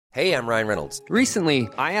Hey, I'm Ryan Reynolds. Recently,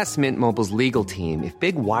 I asked Mint Mobile's legal team if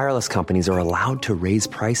big wireless companies are allowed to raise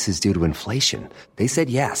prices due to inflation. They said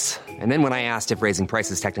yes. And then when I asked if raising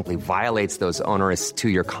prices technically violates those onerous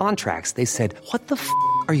two-year contracts, they said, "What the f***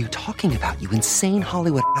 are you talking about, you insane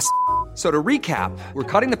Hollywood ass?" So to recap, we're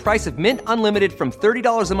cutting the price of Mint Unlimited from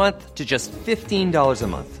 $30 a month to just $15 a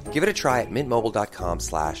month. Give it a try at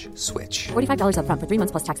mintmobile.com/switch. $45 up front for 3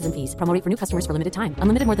 months plus taxes and fees. Promo rate for new customers for limited time.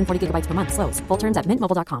 Unlimited more than 40 gigabytes per month. Slows full terms at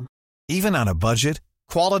mintmobile.com. Even on a budget,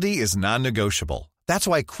 quality is non-negotiable. That's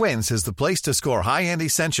why Quince is the place to score high-end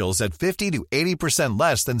essentials at 50 to 80%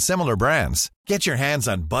 less than similar brands. Get your hands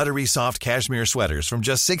on buttery soft cashmere sweaters from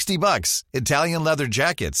just $60, Italian leather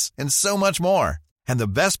jackets, and so much more. And the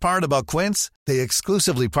best part about Quince, they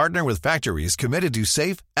exclusively partner with factories committed to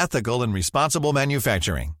safe, ethical, and responsible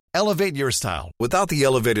manufacturing. Elevate your style without the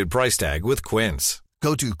elevated price tag with Quince.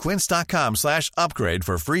 Go to quince.com/upgrade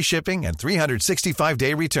for free shipping and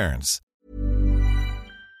 365-day returns.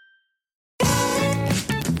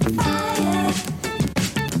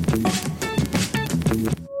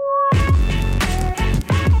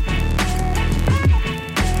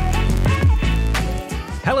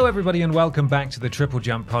 Hello, everybody, and welcome back to the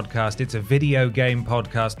TripleJump podcast. It's a video game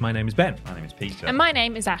podcast. My name is Ben. My name is Peter. And my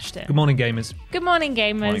name is Ashton. Good morning, gamers. Good morning,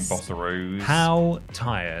 gamers. Morning, Bossaroos. How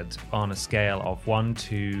tired on a scale of 1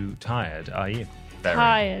 to tired are you? Very.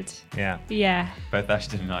 Tired. Yeah. Yeah. Both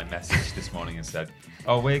Ashton and I messaged this morning and said,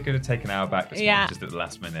 "Oh, we're going to take an hour back this morning, just at the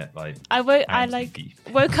last minute." I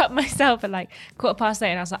woke up myself at 8:15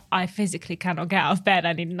 and I was like, I physically cannot get out of bed.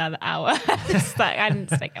 I need another hour. It's I didn't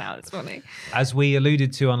take an hour this morning. As we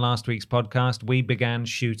alluded to on last week's podcast, we began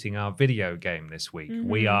shooting our video game this week. Mm-hmm.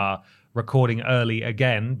 We are recording early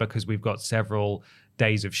again because we've got several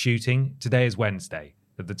days of shooting. Today is Wednesday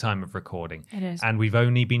at the time of recording. It is. And we've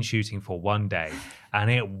only been shooting for one day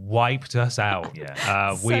and it wiped us out.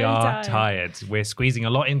 We are tired. We're squeezing a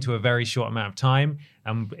lot into a very short amount of time.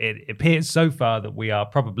 And it appears so far that we are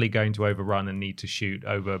probably going to overrun and need to shoot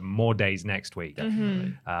over more days next week.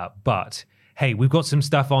 But hey, we've got some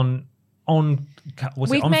stuff on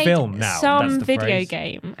film now. Some video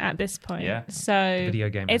game at this point. Yeah. So video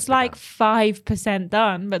game it's like 5%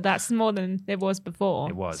 done, but that's more than it was before.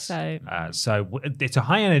 It was. So it's a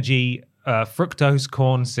high energy fructose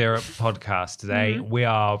corn syrup podcast today. Mm-hmm. We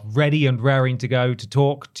are ready and raring to go to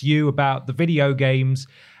talk to you about the video games.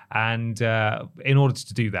 And in order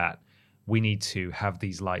to do that, we need to have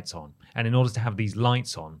these lights on. And in order to have these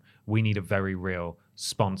lights on, we need a very real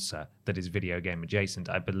sponsor that is video game adjacent.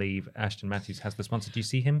 I believe Ashton Matthews has the sponsor. Do you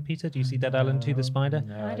see him, Peter? Do you see Dead Alan 2 the Spider?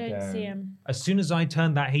 No, I don't see him. As soon as I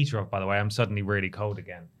turn that heater off, by the way, I'm suddenly really cold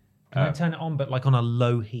again. Can I turn it on, but on a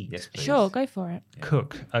low heat? Yes, please. Sure, go for it.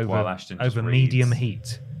 Cook While Ashton just over reads- medium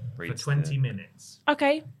heat for reads 20 minutes.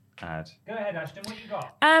 Okay. Ad. Go ahead, Ashton. What you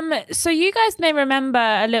got? So you guys may remember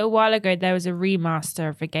a little while ago there was a remaster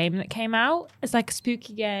of a game that came out. It's like a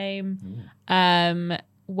spooky game,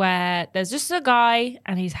 where there's just a guy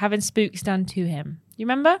and he's having spooks done to him. You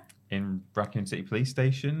remember? In Raccoon City Police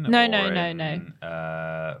Station? No.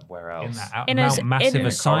 Where else? In that massive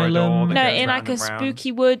asylum. that No, goes in round a and round.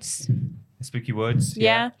 spooky woods. Spooky Woods?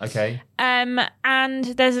 Yeah. Okay. And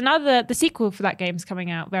there's the sequel for that game's coming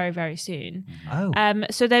out very, very soon. Oh.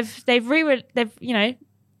 So they've here's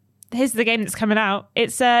the game that's coming out.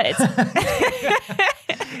 It's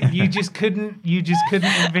You just couldn't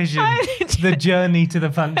envision the journey to the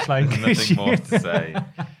punchline. Nothing more to say.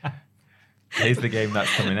 Here's the game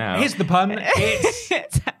that's coming out. Here's the pun.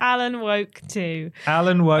 It's Alan Woke 2.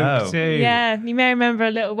 Alan Woke Oh. 2. Yeah, you may remember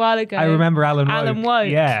a little while ago. I remember Alan Woke. Alan Woke.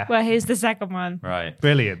 Yeah. Well, here's the second one. Right.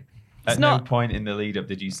 Brilliant. At not- no point in the lead up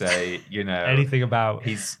did you say, Anything about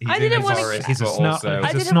he's I in didn't the wanna- forest, He's a but snot- also... It's I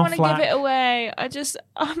a didn't want to snowflake. give it away.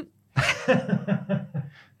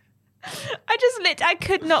 I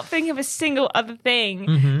could not think of a single other thing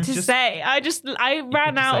to say. I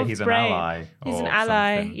ran out of he's brain. an ally. He's or an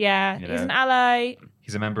ally. something, Yeah, you he's know. an ally.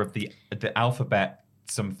 He's a member of the alphabet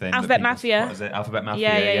something. that Alphabet people- Mafia. What is it? Alphabet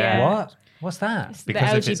Mafia. Yeah. What? What's that? It's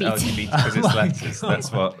Because the if it's LGBT. because Oh it's my letters.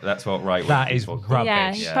 God. That's what right. That is people call rubbish. it.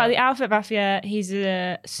 Yeah, he's part of the Alphabet Mafia. He's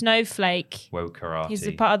a snowflake. Woke karate. He's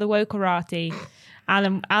a part of the Wokerati.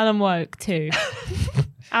 Alan Woke too.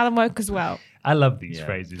 Alan Woke as well. I love these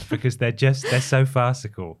phrases because they're so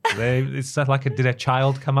farcical. It's sort of like did a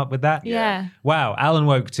child come up with that? Yeah. Wow, Alan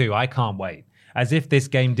Woke 2, I can't wait. As if this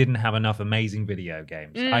game didn't have enough amazing video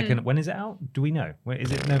games. When is it out? Do we know?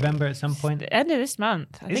 Is it November at some point? The end of this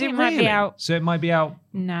month. I Is think it it might really? be out So it might be out.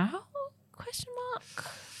 now? Question mark.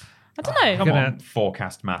 I don't know. Come on,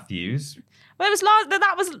 Forecast Matthews. Well, it was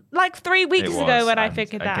that was like 3 weeks ago when I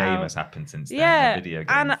figured that out. A game has happened since then. Yeah, the video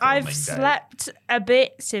game and I've day. slept a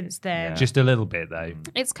bit since then. Yeah. Just a little bit, though.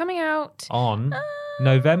 It's coming out On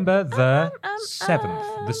November the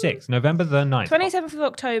 7th, the 6th, November the 9th. 27th of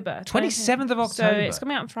October. 27th of October. So it's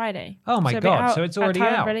coming out on Friday. Oh my it'll be God, so it's at already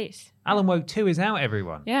time of out. Release. Alan Woke 2 is out,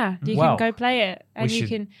 everyone. Yeah, you Well, can go play it, and we you should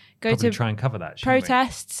can go Probably to try and cover that, shouldn't we?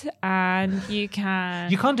 protests, and you can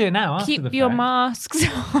You can't do it now. After keep the your fact. masks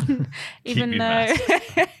on, even your though masks.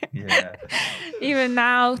 Yeah. even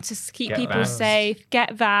now to keep Get people vaxxed. safe. Get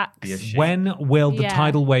Be vaxxed. ashamed. When will the Yeah.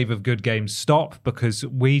 tidal wave of good games stop? Because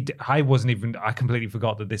I completely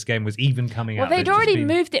forgot that this game was even coming Well, out. they'd They'd just already been-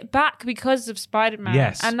 moved it back because of Spider-Man.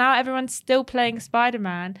 Yes. And now everyone's still playing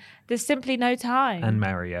Spider-Man. There's simply no time. And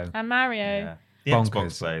Mario. And Mario. Yeah. The Bonkers.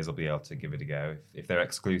 Xbox players will be able to give it a go if they're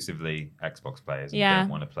exclusively Xbox players and Yeah. don't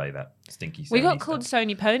want to play that stinky Sony We got called stuff.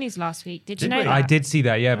 Sony Ponies last week. Did you Did know we? that? I did see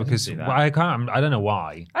that, yeah, because see that. I don't know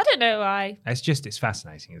why. I don't know why. It's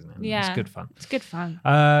fascinating, isn't it? Yeah. It's good fun. It's good fun.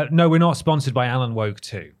 No, we're not sponsored by Alan Woke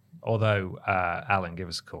 2. Although, Alan, give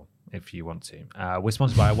us a call if you want to. We're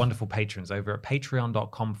sponsored by our wonderful patrons over at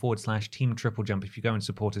patreon.com/Team TripleJump. If you go and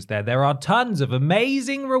support us there are tons of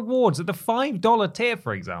amazing rewards. At the $5 tier,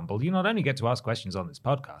 for example, you not only get to ask questions on this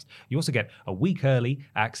podcast, you also get a week early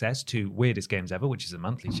access to Weirdest Games Ever, which is a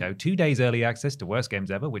monthly show, 2 days early access to Worst Games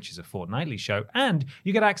Ever, which is a fortnightly show, and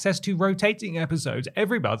you get access to rotating episodes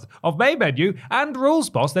every month of Main Menu and Rules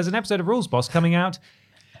Boss. There's an episode of Rules Boss coming out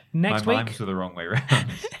next My week. mimes were the wrong way around.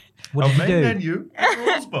 What did you do? Menu,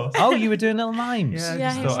 Rules Boss. Oh, you were doing little mimes. Yeah, I Yeah,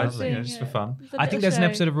 just he's thought I'd, lovely, just for fun. It's a I think little there's an show.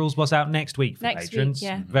 episode of Rules Boss out next week for Next week, patrons.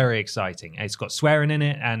 yeah. Very exciting. It's got swearing in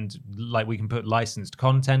it, and like we can put licensed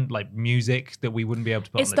content, like music that we wouldn't be able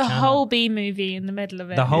to put It's on the the channel. whole B movie in the middle of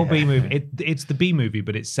it. The whole B movie. It's the B movie,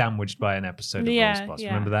 but it's sandwiched by an episode of Yeah, Rules Boss. yeah.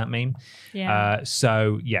 Remember that meme? Yeah.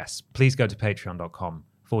 So yes, please go to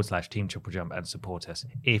patreon.com/Team TripleJump and support us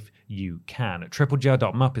if you can.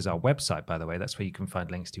 TripleJ.mup is our website, by the way. That's where you can find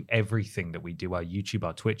links to everything that we do, our YouTube,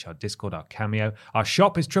 our Twitch, our Discord, our Cameo. Our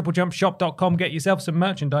shop is TripleJumpShop.com. Get yourself some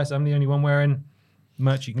merchandise. I'm the only one wearing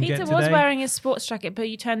merch you can Peter get today. was wearing his sports jacket, but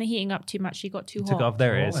you turned the heating up too much. He got too Took hot. it off.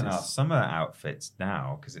 There it All is. in our summer outfits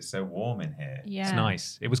now because it's so warm in here. Yeah. It's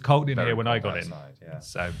nice. It was cold in Very here when I cold got in. outside, yeah.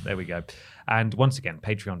 So there we go. And once again,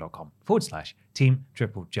 patreon.com/Team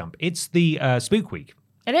TripleJump. It's the Spook Week.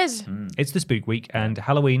 It is. It's the Spook Week, and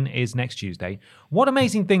Halloween is next Tuesday. What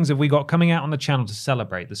amazing things have we got coming out on the channel to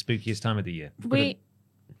celebrate the spookiest time of the year?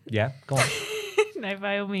 Yeah, go on. No,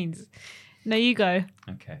 by all means. No, you go.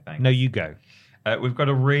 Okay, thanks. No, you go. We've got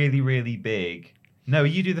a really, really big... No,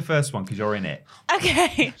 you do the first one because you're in it.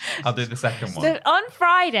 Okay. I'll do the second one. So on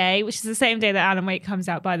Friday, which is the same day that Alan Wake comes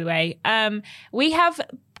out, by the way, we have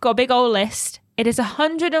got a big old list. It is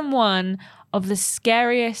 101 of the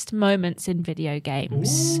scariest moments in video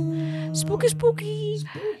games. Ooh. Spooky.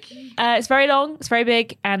 It's very long, it's very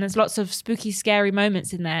big, and there's lots of spooky, scary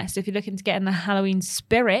moments in there. So if you're looking to get in the Halloween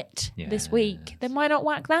spirit this week, then why not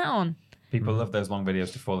whack that on? People love those long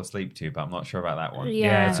videos to fall asleep to, but I'm not sure about that one.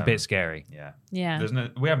 Yeah. It's a bit scary. Yeah. Yeah.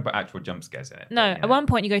 We haven't put actual jump scares in it. No, but, at one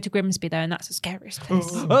point you go to Grimsby, though, and that's the scariest place.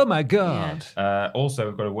 Oh my God. Also,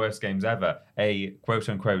 we've got a Worst Games Ever, a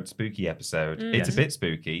quote-unquote spooky episode. It's a bit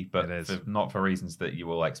spooky, but It is. not for reasons that you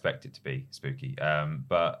will expect it to be spooky.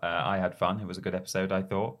 But I had fun. It was a good episode, I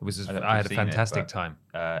thought. I had a fantastic time.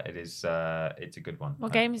 It's a good one.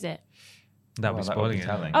 What game is it? That was that would spoiling be it.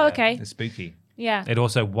 telling. Oh, okay. It's spooky. Yeah. It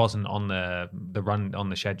also wasn't on the run on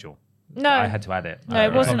the schedule. No. I had to add it. No,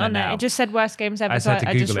 it wasn't on there. now. It just said Worst Games Ever, I so just had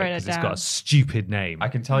to I just Google it wrote it because it's down. got a stupid name. I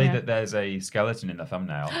can tell you Yeah. that there's a skeleton in the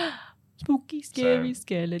thumbnail. Spooky, scary So-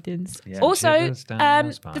 skeletons. Yeah. Also, Shivers down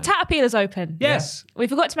my spine. the Caterpillar is open. Yes. We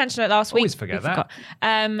forgot to mention it last week. Always forget We that.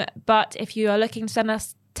 forgot. But if you are looking to send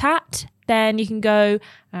us tat, then you can go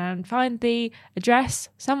and find the address.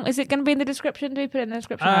 Is it going to be in the description? Do we put it in the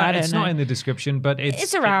description? I don't It's know. not in the description, but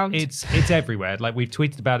it's around. It's everywhere. Like we've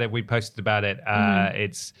tweeted about it, we posted about it.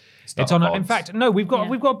 It's not on. odds. In fact, no, we've got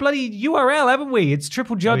Yeah. a bloody URL, haven't we? It's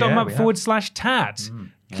triplej.mup/tat.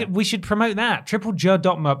 We should promote that.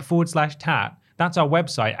 triplej.mup/tat. That's our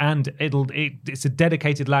website, and it's a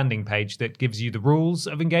dedicated landing page that gives you the rules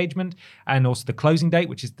of engagement and also the closing date,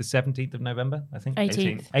 which is the 17th of November, I think.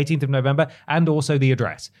 18th of November, and also the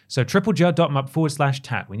address. So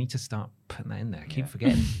triplej.mup/tat. We need to start putting that in there. Keep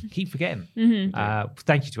forgetting.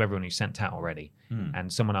 Thank you to everyone who sent tat already.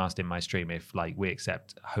 And someone asked in my stream if we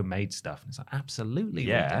accept homemade stuff. And it's like, absolutely,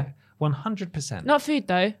 Yeah. we do. 100%. Not food,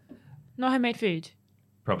 though. Not homemade food.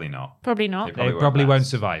 Probably not. Probably not. It It probably won't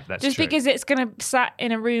last. survive. That's Just true. because it's going to sat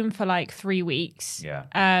in a room for 3 weeks. Yeah.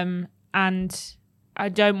 And I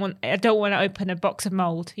don't want to open a box of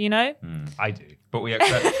mold, you know? I do. But we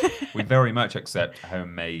very much accept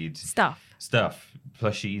homemade Stuff.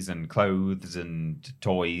 Plushies and clothes and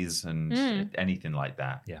toys and anything like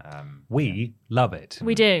that. Yeah. We love it.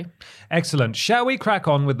 We do. Excellent. Shall we crack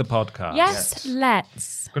on with the podcast? Yes,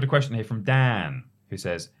 let's. Got a question here from Dan, who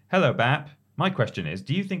says, "Hello, Bap. My question is,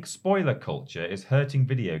 do you think spoiler culture is hurting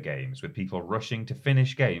video games with people rushing to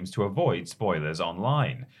finish games to avoid spoilers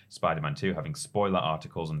online? Spider-Man 2 having spoiler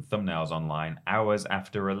articles and thumbnails online hours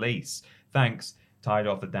after release. Thanks, Tide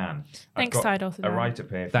Author Dan." Thanks, Tide Author Dan. A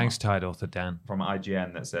write-up here Thanks, Tide Author Dan. from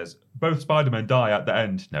IGN that says, "Both Spider-Men die at the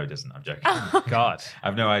end." No, it doesn't. I'm joking. God. I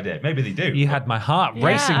have no idea. Maybe they do. You had my heart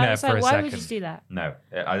racing I there was for like, a why second. would you do that? No,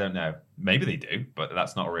 I don't know. Maybe they do, but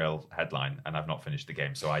that's not a real headline, and I've not finished the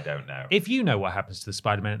game, so I don't know. If you know what happens to the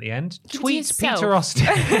Spider-Man at the end, Keep it to tweet yourself. Peter Austin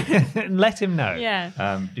and let him know.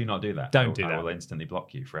 Yeah. Do not do that. Don't do that. I will instantly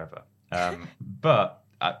block you forever. But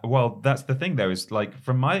well, that's the thing though. Is like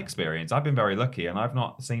from my experience, I've been very lucky, and I've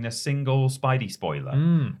not seen a single Spidey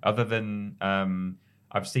spoiler, other than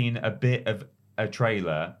I've seen a bit of a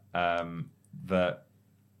trailer that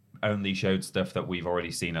only showed stuff that we've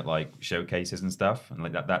already seen at like showcases and stuff, and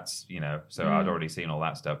like that's so I'd already seen all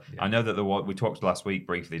that stuff. I know that we talked last week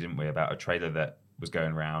briefly, didn't we, about a trailer that was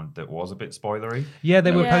going around that was a bit spoilery. Yeah,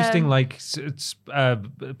 they were Yeah. posting like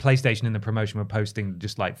PlayStation in the promotion were posting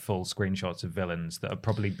just like full screenshots of villains that have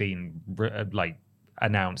probably been like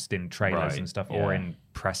announced in trailers Right, and stuff, yeah. or in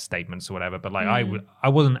press statements or whatever. But like I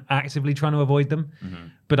wasn't actively trying to avoid them,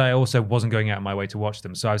 but I also wasn't going out of my way to watch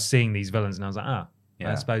them. So I was seeing these villains and I was like,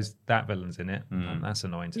 Yeah. I suppose that villain's in it. And that's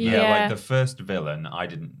annoying to Yeah. know. Yeah, like the first villain, I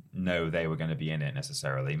didn't know they were going to be in it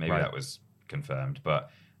necessarily. Maybe Right. that was confirmed,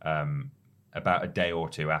 but about a day or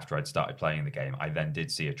two after I'd started playing the game, I then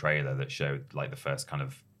did see a trailer that showed like the first kind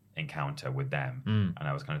of encounter with them, and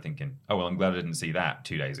I was kind of thinking, oh well, I'm glad I didn't see that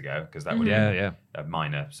 2 days ago, because that would have been a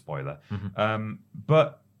minor spoiler.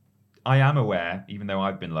 But I am aware, even though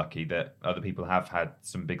I've been lucky, that other people have had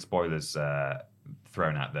some big spoilers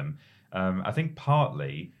thrown at them. I think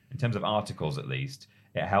partly, in terms of articles at least,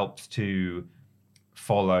 it helps to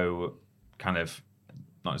follow kind of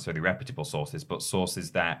not necessarily reputable sources, but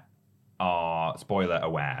sources that are spoiler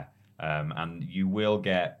aware. And you will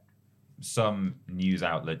get some news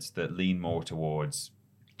outlets that lean more towards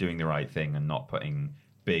doing the right thing and not putting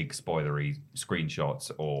big spoilery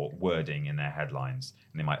screenshots or wording in their headlines.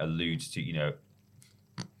 And they might allude to, and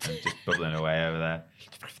just bubbling away over there.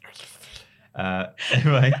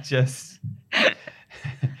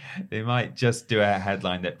 They might just do a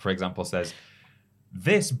headline that, for example, says,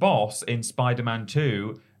 "This boss in Spider-Man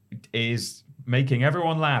 2 is making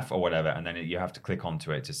everyone laugh," or whatever, and then you have to click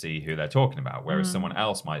onto it to see who they're talking about. Whereas someone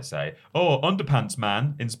else might say, "Oh, Underpants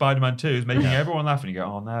Man in Spider-Man 2 is making everyone laugh," and you go,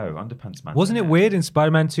 "Oh no, Underpants Man." Wasn't it weird in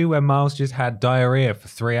Spider-Man 2 where Miles just had diarrhea for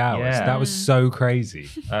 3 hours? Yeah. That was so crazy.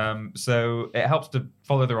 So it helps to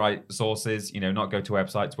follow the right sources, not go to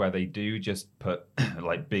websites where they do just put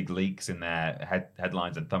like big leaks in their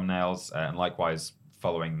headlines and thumbnails, and likewise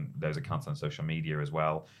following those accounts on social media as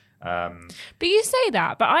well. But you say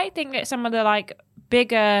that, but I think that some of the like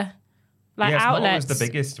bigger like it's not outlets, always the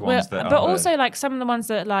biggest ones that but are also like some of the ones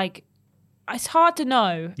that like it's hard to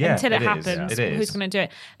know Yeah, until it it is. happens It is. who's going to do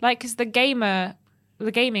it. Like, because the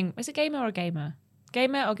gaming, is it gamer or gamer?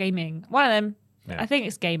 Gamer or gaming? One of them. Yeah. I think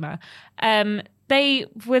it's gamer. They,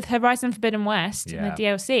 with Horizon Forbidden West and the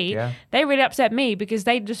DLC, they really upset me because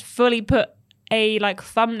they just fully put a like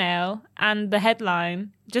thumbnail and the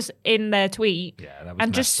headline just in their tweet that was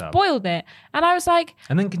and just messed up. spoiled it. And I was like,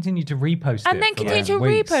 And then continue to repost it. and then for, continue like, to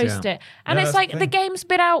weeks, repost yeah. it. And Yeah, it's that's like the the thing. game's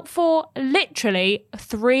been out for literally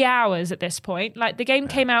 3 hours at this point. Like the game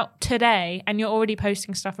came out today and you're already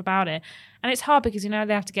posting stuff about it. And it's hard because they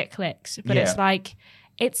have to get clicks. But it's like,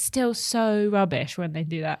 it's still so rubbish when they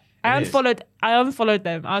do that. I unfollowed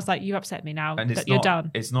them. I was like, you upset me now And that you're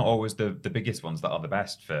done. It's not always the biggest ones that are the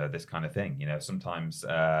best for this kind of thing. Sometimes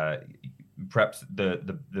perhaps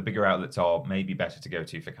the bigger outlets are maybe better to go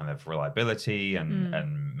to for kind of reliability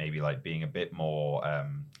and maybe like being a bit more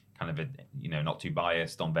kind of not too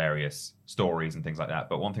biased on various stories and things like that.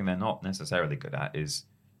 But one thing they're not necessarily good at is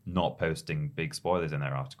not posting big spoilers in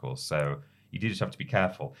their articles. So you do just have to be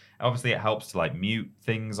careful. Obviously, it helps to like mute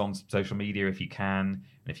things on social media if you can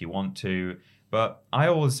and if you want to. But I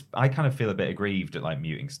kind of feel a bit aggrieved at like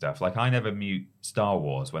muting stuff. Like I never mute Star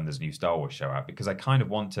Wars when there's a new Star Wars show out because I kind of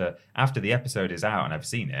want to, after the episode is out and I've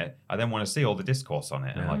seen it, I then want to see all the discourse on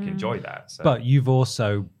it and like enjoy that. So. But you've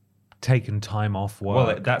also taken time off work.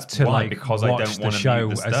 Well, that's to why, like because I watch don't the want to show mute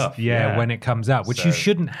the stuff. when it comes out, which you So-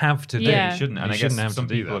 shouldn't have to do. Yeah. You shouldn't. And You I shouldn't guess have some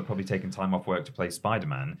to do people that. are probably taking time off work to play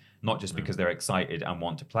Spider-Man, not just because they're excited and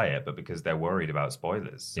want to play it, but because they're worried about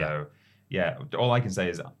spoilers. So, yeah, all I can say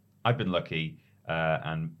is I've been lucky,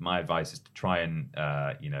 and my advice is to try and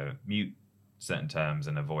mute certain terms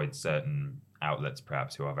and avoid certain outlets,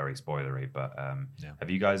 perhaps, who are very spoilery. But have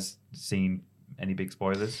you guys seen any big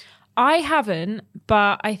spoilers? I haven't,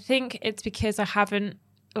 but I think it's because I haven't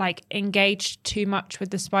like engaged too much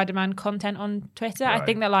with the Spider-Man content on Twitter. I Right.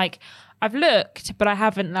 think that like I've looked, but I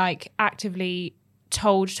haven't like actively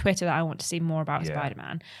told Twitter that I want to see more about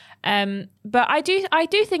Spider-Man. But I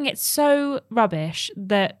do think it's so rubbish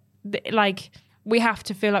that like we have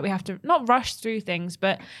to feel like we have to not rush through things,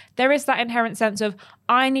 but there is that inherent sense of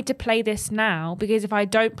I need to play this now because if I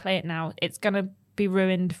don't play it now, it's gonna be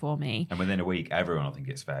ruined for me. And within a week, everyone will think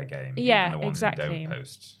it's fair game. Yeah, even the ones exactly. who don't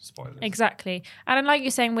post spoilers. Exactly. And then, like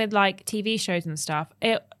you're saying with like TV shows and stuff,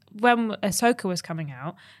 when Ahsoka was coming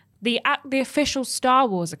out, the official Star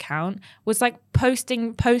Wars account was like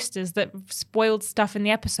posting posters that spoiled stuff in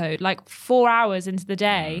the episode like 4 hours into the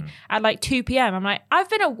day at like 2 p.m. I'm like, I've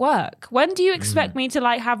been at work. When do you expect me to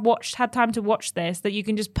like had time to watch this that you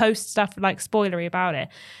can just post stuff like spoilery about it?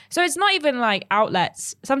 So it's not even like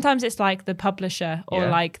outlets. Sometimes it's like the publisher or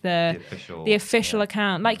like the official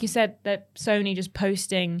account. Like you said, that Sony just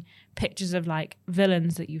posting pictures of like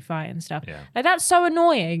villains that you fight and stuff. Like that's so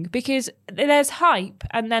annoying because there's hype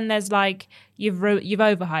and then there's like you've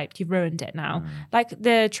overhyped, you've ruined it now. Like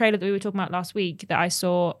the trailer that we were talking about last week that I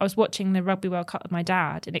saw, I was watching the Rugby World Cup with my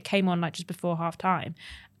dad and it came on like just before half time.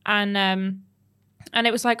 And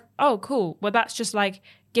it was like, oh cool. Well that's just like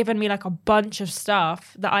given me like a bunch of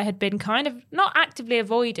stuff that I had been kind of not actively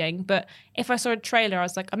avoiding, but if I saw a trailer I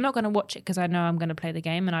was like, I'm not going to watch it because I know I'm going to play the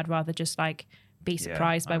game and I'd rather just like be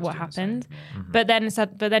surprised by what happened. But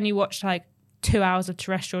then you watch like 2 hours of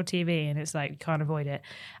terrestrial TV and it's like you can't avoid it.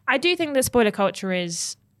 I do think that spoiler culture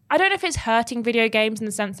is, I don't know if it's hurting video games in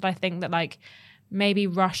the sense that I think that like maybe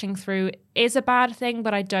rushing through is a bad thing,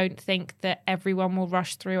 but I don't think that everyone will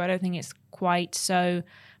rush through. I don't think it's quite so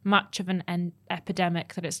much of an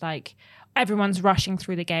epidemic that it's like everyone's rushing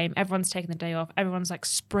through the game, everyone's taking the day off, everyone's like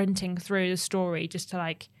sprinting through the story just to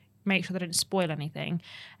like make sure they don't spoil anything.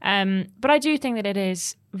 But I do think that it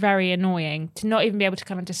is very annoying to not even be able to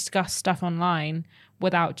kind of discuss stuff online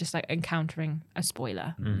without just like encountering a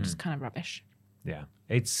spoiler. Just kind of rubbish. Yeah.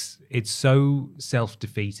 It's so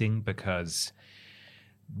self-defeating because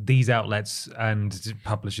these outlets and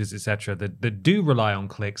publishers, etc., that do rely on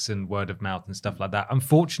clicks and word of mouth and stuff like that.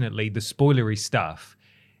 Unfortunately, the spoilery stuff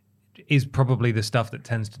is probably the stuff that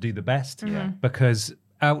tends to do the best. Because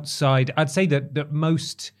outside, I'd say that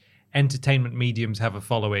most entertainment mediums have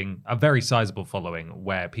a very sizable following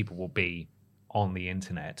where people will be on the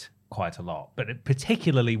internet quite a lot. But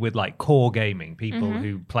particularly with like core gaming, people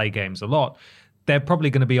who play games a lot, they're probably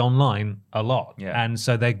going to be online a lot. And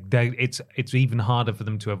so it's even harder for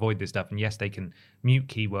them to avoid this stuff. And yes, they can mute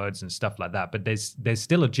keywords and stuff like that, but there's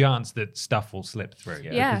still a chance that stuff will slip through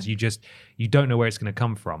because you don't know where it's going to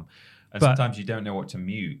come from. And sometimes you don't know what to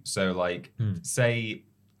mute. So like say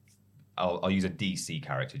I'll use a DC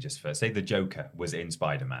character just for, say the Joker was in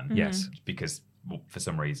Spider-Man. Yes. Because for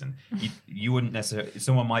some reason, you wouldn't necessarily,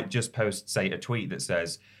 someone might just post, say, a tweet that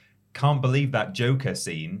says, can't believe that Joker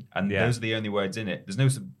scene, and those are the only words in it. There's no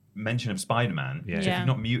mention of Spider-Man. So if you've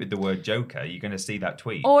not muted the word Joker, you're going to see that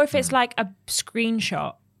tweet. Or if it's like a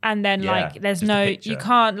screenshot and then like there's no, you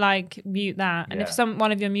can't like mute that. And if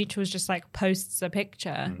one of your mutuals just like posts a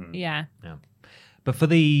picture, But for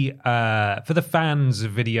the fans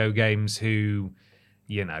of video games who,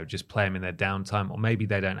 just play them in their downtime, or maybe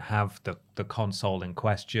they don't have the console in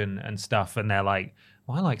question and stuff, and they're like,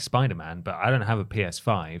 well, I like Spider-Man, but I don't have a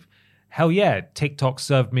PS5. Hell yeah, TikTok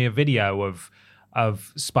served me a video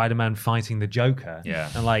of Spider-Man fighting the Joker.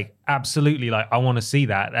 And like, absolutely, like, I want to see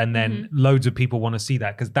that. And then loads of people want to see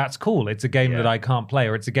that because that's cool. It's a game that I can't play,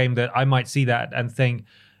 or it's a game that I might see that and think,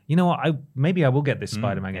 you know what, maybe I will get this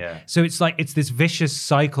Spider-Man game. So it's like, it's this vicious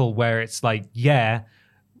cycle where it's like,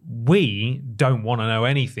 we don't want to know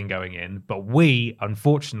anything going in, but we,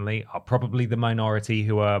 unfortunately, are probably the minority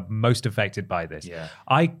who are most affected by this.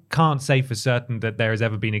 I can't say for certain that there has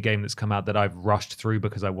ever been a game that's come out that I've rushed through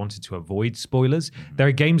because I wanted to avoid spoilers. There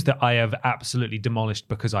are games that I have absolutely demolished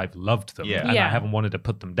because I've loved them and I haven't wanted to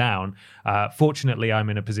put them down. Fortunately, I'm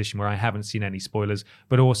in a position where I haven't seen any spoilers,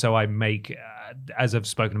 but also I make, as I've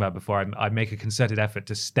spoken about before, I make a concerted effort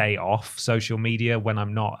to stay off social media when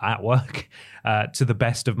I'm not at work to the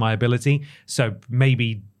best of my ability. So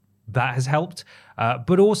maybe that has helped.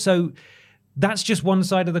 But also, that's just one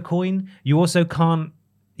side of the coin. You also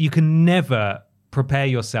you can never prepare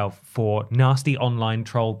yourself for nasty online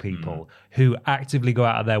troll people who actively go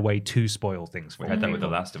out of their way to spoil things for We had that people. with The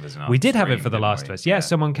Last of Us. We did have it for The didn't Last we? of Us. Yeah,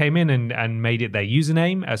 someone came in and made it their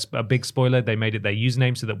username. A big spoiler, they made it their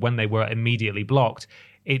username so that when they were immediately blocked,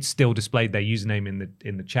 it still displayed their username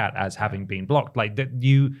in the chat as having been blocked. Like that,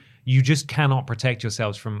 you just cannot protect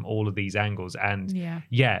yourselves from all of these angles. And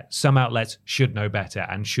some outlets should know better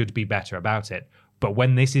and should be better about it. But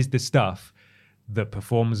when this is the stuff that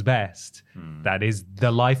performs best, that is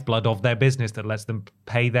the lifeblood of their business, that lets them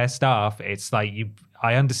pay their staff, it's like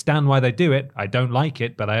I understand why they do it. I don't like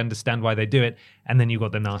it, but I understand why they do it. And then you've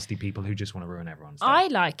got the nasty people who just want to ruin everyone's day. I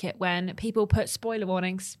like it when people put spoiler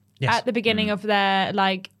warnings Yes. at the beginning of their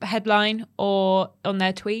like headline or on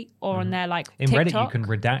their tweet or on their like In TikTok. Reddit, you can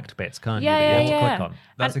redact bits, can't Yeah, you? That you yeah, have to yeah. click on.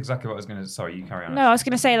 That's exactly what I was going to... Sorry, you carry on. No, I was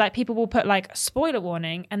going to say like people will put like spoiler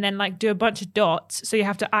warning and then like do a bunch of dots. So you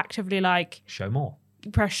have to actively like Show more.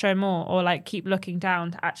 press show more or like keep looking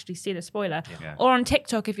down to actually see the spoiler. Yeah. Or on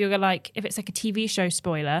TikTok, if you're like, if it's like a TV show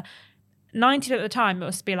spoiler, 90% of the time it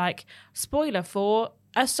will be like spoiler for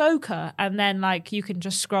Ahsoka, and then like you can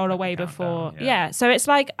just scroll away before. yeah. So it's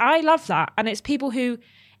like, I love that. And it's people who,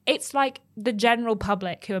 it's like the general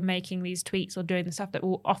public who are making these tweets or doing the stuff that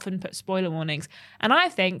will often put spoiler warnings. And I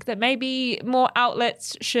think that maybe more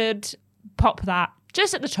outlets should pop that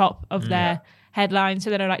just at the top of their headline so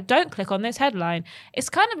that they're like, don't click on this headline. It's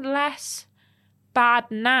kind of less bad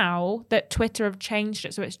now that Twitter have changed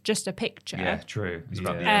it so it's just a picture. Yeah, true. It's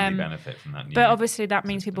about the Yeah. only benefit from that new... But obviously that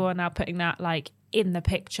means people are now putting that like in the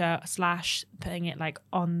picture / putting it like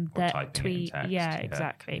on Or the typing it in tweet. text. Yeah, Yeah,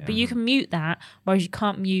 exactly. yeah. But you can mute that, whereas you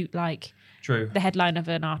can't mute like True. the headline of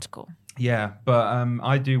an article. Yeah, but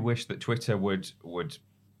I do wish that Twitter would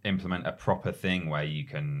implement a proper thing where you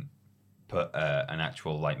can put an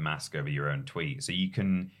actual like mask over your own tweet. So you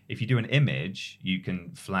can, if you do an image, you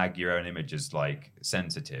can flag your own image as like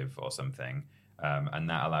sensitive or something, and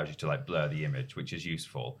that allows you to like blur the image, which is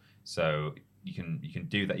useful. So you can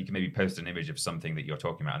do that. You can maybe post an image of something that you're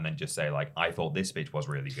talking about and then just say like, I thought this bit was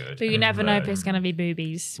really good. But you and never know if blur. it's going to be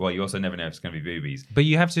boobies. Well, you also never know if it's going to be boobies. But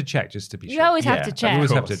you have to check just to be You sure. always have Yeah, to of check. You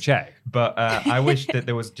always Of have to course. check. But I wish that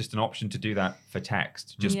there was just an option to do that for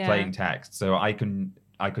text, just Yeah. plain text. So I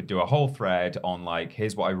could do a whole thread on like,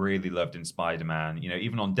 here's what I really loved in Spider-Man. You know,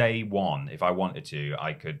 even on day one, if I wanted to,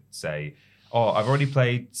 I could say, oh, I've already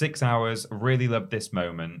played 6 hours, really loved this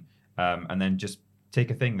moment. And then just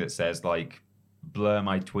take a thing that says like, blur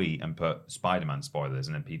my tweet and put Spider-Man spoilers,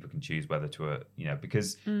 and then people can choose whether to,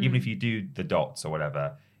 because even if you do the dots or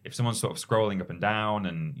whatever, if someone's sort of scrolling up and down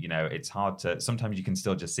and, it's hard to, sometimes you can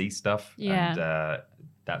still just see stuff. Yeah. And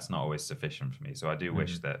that's not always sufficient for me. So I do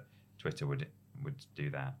wish that Twitter would do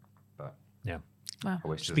that. But Yeah. Wow. I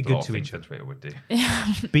wish Just there's be a good lot of to things each that other. Twitter would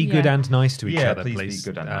do. Be good Yeah. and nice to each Yeah, other, please please.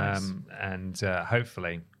 be good and nice. And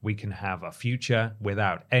hopefully we can have a future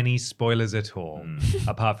without any spoilers at all,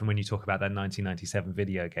 apart from when you talk about that 1997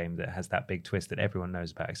 video game that has that big twist that everyone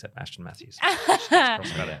knows about except Ashton Matthews.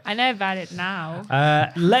 I know about it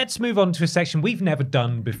now. Let's move on to a section we've never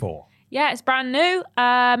done before. Yeah, it's brand new.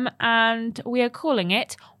 And we are calling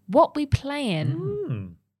it What We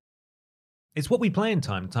Playin'. It's what we play in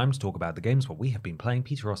time. Time to talk about the games, what we have been playing.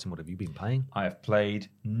 Peter Austin, what have you been playing? I have played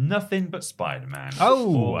nothing but Spider-Man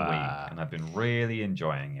Oh, all week, and I've been really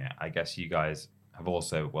enjoying it. I guess you guys have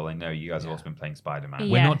also, well, I know you guys have also been playing Spider-Man.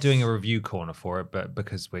 Yeah. We're not Yes. doing a review corner for it, but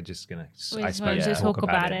because we're just going to, We I just suppose, wanted to talk talk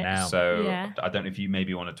about about it it. now. So Yeah. I don't know if you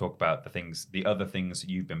maybe want to talk about the other things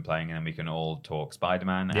you've been playing, and then we can all talk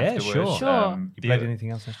Spider-Man Yeah, afterwards. sure. Sure. You played anything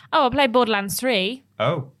else? Ashton? Oh, I played Borderlands 3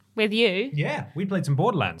 Oh, with you. Yeah, we played some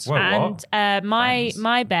Borderlands. Whoa. what? And Friends.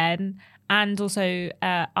 my Ben and also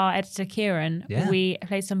our editor Kieran, Yeah. we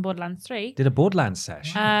played some Borderlands 3. Did a Borderlands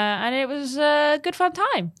sesh. And it was a good fun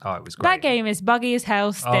time. Oh, it was great. That game is buggy as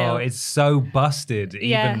hell still. Oh, it's so busted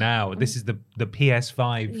Yeah. even now. This is the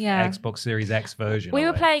PS5 Yeah. Xbox Series X version. We of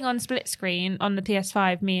were it. playing on split screen on the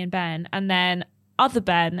PS5, me and Ben, and then other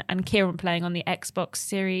Ben and Kieran playing on the Xbox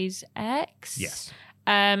Series X. Yes.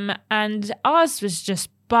 And ours was just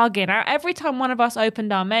bugging out. Every time one of us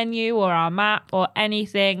opened our menu or our map or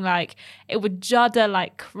anything, like it would judder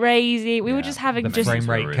like crazy. We were just having the just frame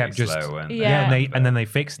rate really kept just slow, weren't they? Yeah. and then they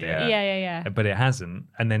fixed it. Yeah. yeah. But it hasn't.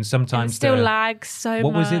 And then It sometimes still the- lags so much.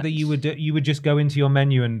 What was it that you would do? You would just go into your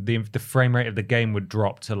menu and the frame rate of the game would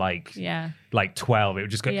drop to like 12. It would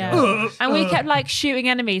just go. Yeah. And we kept like shooting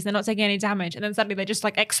enemies, they're not taking any damage, and then suddenly they just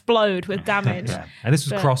like explode with damage. And this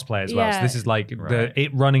was But- crossplay as well. So yeah. this is like Right.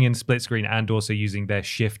 it running in split screen and also using their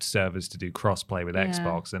shift servers to do crossplay with Yeah.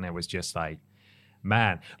 Xbox. And it was just like,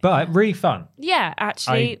 Man, but really fun. Yeah,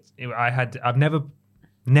 actually. I've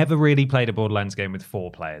never really played a Borderlands game with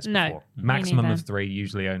 4 players No, before. me Maximum neither. of 3,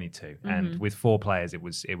 usually only 2. And with 4 players, it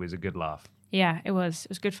was a good laugh. Yeah, it was. It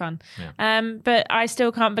was good fun. But I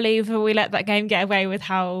still can't believe we let that game get away with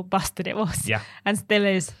how busted it was. Yeah. And still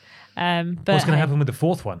is. But What's going to happen with the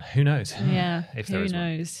 4th one? Who knows? Yeah, if there who is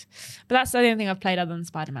one. knows? But that's the only thing I've played other than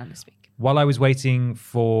Spider-Man this week. While I was waiting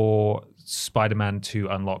for Spider-Man to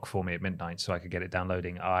unlock for me at midnight so I could get it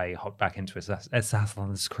downloading, I hopped back into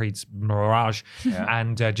Assassin's Creed Mirage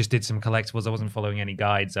and just did some collectibles. I wasn't following any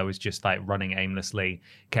guides. I was just like running aimlessly,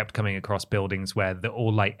 kept coming across buildings where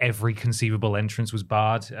every conceivable entrance was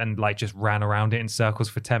barred, and like just ran around it in circles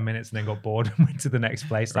for 10 minutes and then got bored and went to the next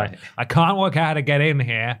place. Right. Like, I can't work out how to get in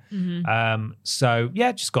here. So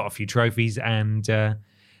yeah, just got a few trophies, and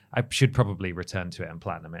I should probably return to it and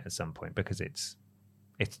platinum it at some point because it's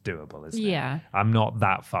doable, isn't it? Yeah. I'm not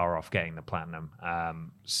that far off getting the platinum.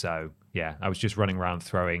 So yeah, I was just running around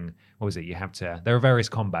throwing, what was it? There are various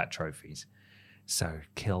combat trophies. So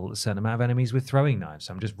kill a certain amount of enemies with throwing knives.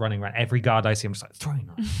 So I'm just running around. Every guard I see, I'm just like, throwing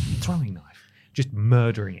knife, throwing knife. Just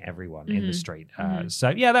murdering everyone in the street. So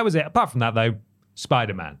yeah, that was it. Apart from that though,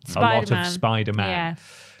 Spider-Man. A lot of Spider-Man. Yeah.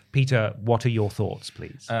 Peter, what are your thoughts,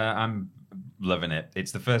 please? I'm loving it.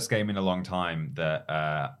 It's the first game in a long time that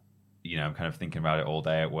I'm kind of thinking about it all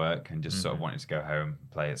day at work and just sort of wanting to go home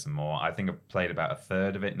and play it some more. I think I've played about a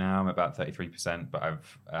third of it now. I'm about 33%, but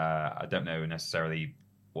I don't know necessarily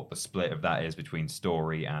what the split of that is between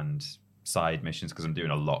story and side missions because I'm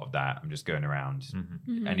doing a lot of that. I'm just going around.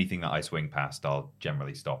 Anything that I swing past, I'll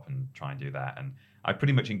generally stop and try and do that. And I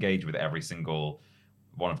pretty much engage with every single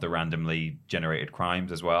one of the randomly generated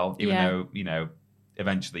crimes as well, even though,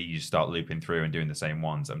 eventually you just start looping through and doing the same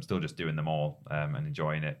ones. I'm still just doing them all and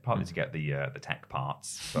enjoying it, partly to get the tech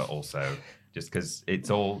parts, but also just because it's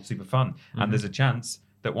all super fun. And there's a chance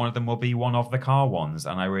that one of them will be one of the car ones,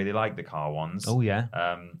 and I really like the car ones. Oh, yeah.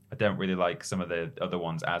 I don't really like some of the other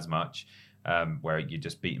ones as much, where you're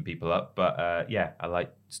just beating people up. But I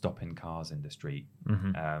like stopping cars in the street.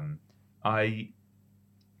 I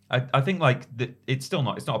think it's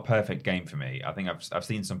not a perfect game for me. I think I've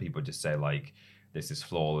seen some people just say like, this is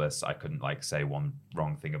flawless. I couldn't say one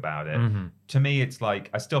wrong thing about it. To me, it's like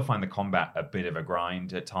I still find the combat a bit of a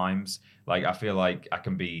grind at times. Like I feel like I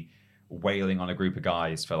can be wailing on a group of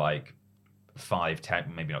guys for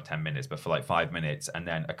 5-10, maybe not 10 minutes, but for 5 minutes, and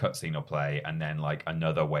then a cutscene will play, and then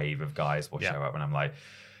another wave of guys will show up, and I'm like,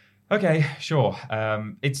 okay, sure.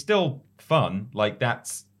 It's still fun.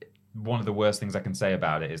 That's one of the worst things I can say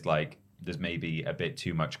about it is there's maybe a bit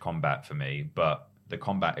too much combat for me, but the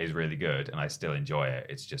combat is really good and I still enjoy it.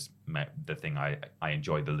 It's just the thing I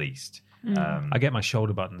enjoy the least. I get my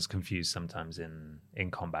shoulder buttons confused sometimes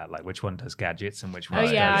in combat, which one does gadgets and which one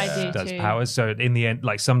does too. powers. So in the end,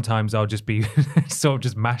 sometimes I'll just be sort of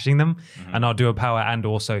just mashing them and I'll do a power and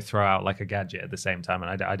also throw out a gadget at the same time,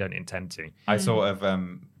 and I don't intend to. I sort of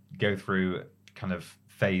go through kind of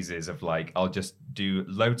phases of I'll just do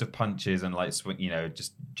loads of punches and swing,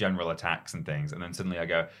 just general attacks and things, and then suddenly I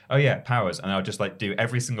go, oh yeah, powers, and I'll just do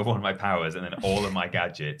every single one of my powers and then all of my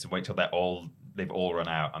gadgets and wait till they've all run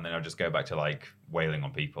out, and then I'll just go back to wailing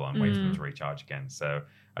on people and wait for them to recharge again. So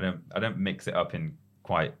I don't mix it up in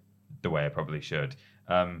quite the way I probably should.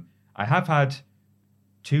 I have had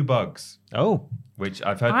 2 bugs. Oh, which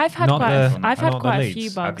I've heard. I've had Not quite the a few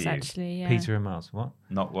leads, bugs have you? actually. Yeah. Peter and Miles, what?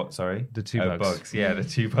 Not what? Sorry, The 2 bugs. bugs. Yeah, the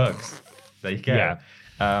 2 bugs. There you go. Yeah.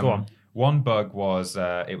 Go on. One bug was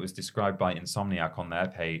it was described by Insomniac on their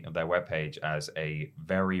webpage as a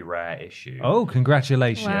very rare issue. Oh,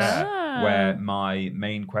 congratulations. Wow. Where my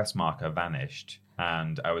main quest marker vanished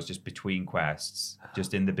and I was just between quests,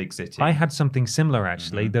 just in the big city. I had something similar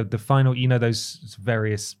actually. The final, those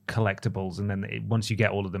various collectibles, and then once you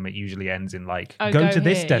get all of them, it usually ends in go to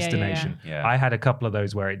this here. destination. Yeah. I had a couple of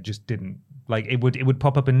those where it just didn't it would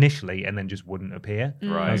pop up initially and then just wouldn't appear.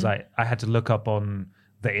 Right. I was I had to look up on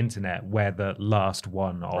the internet where the last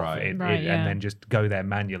one of it, and then just go there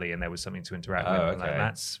manually, and there was something to interact with. Oh, And okay.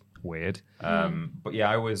 that's weird. But yeah,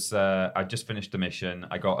 I just finished the mission.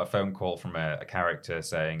 I got a phone call from a character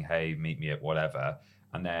saying, hey, meet me at whatever.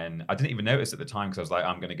 And then I didn't even notice at the time because I was like,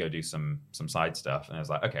 I'm going to go do some side stuff. And I was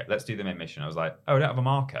like, okay, let's do the main mission. I was like, oh, I don't have a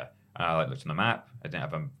marker. And I looked on the map. I didn't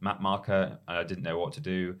have a map marker and I didn't know what to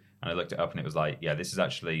do. And I looked it up and it was like, yeah, this is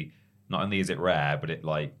actually, not only is it rare, but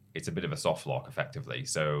it's a bit of a soft lock effectively.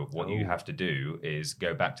 So what you have to do is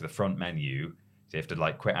go back to the front menu. So you have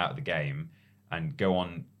to quit out of the game and go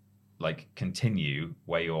on continue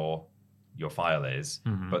where your file is,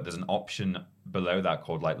 but there's an option below that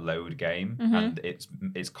called like load game, and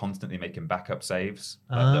it's constantly making backup saves,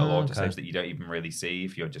 like little auto saves that you don't even really see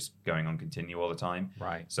if you're just going on continue all the time.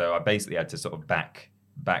 Right. So I basically had to sort of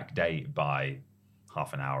backdate by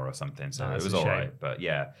half an hour or something. So it was all right. But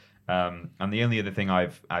yeah. And the only other thing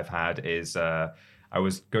I've had is I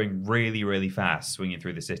was going really, really fast, swinging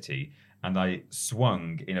through the city, and I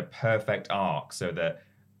swung in a perfect arc so that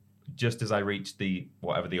just as I reached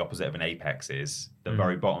whatever the opposite of an apex is, the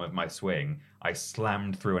very bottom of my swing, I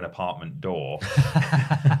slammed through an apartment door.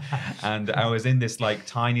 And I was in this like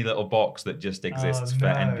tiny little box that just exists for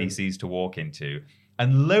NPCs to walk into.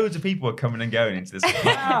 And loads of people were coming and going into this.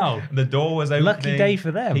 Wow. The door was opening. Lucky day for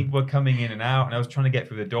them. People were coming in and out, and I was trying to get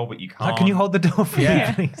through the door, but you can't. Can you hold the door for me,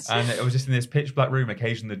 please? And it was just in this pitch black room.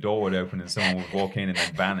 Occasionally the door would open and someone would walk in and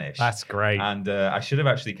then vanish. That's great. And I should have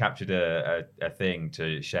actually captured a thing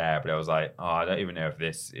to share, but I was like, I don't even know if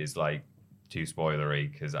this is like too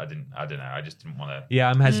spoilery, because I don't know. I just didn't want to. Yeah,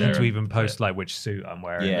 I'm hesitant to even post like which suit I'm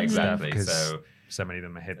wearing. Yeah, and exactly. Because so many of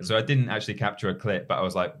them are hidden. So I didn't actually capture a clip, but I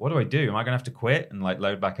was like, what do I do? Am I going to have to quit and like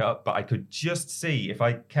load back up? But I could just see, if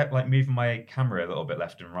I kept like moving my camera a little bit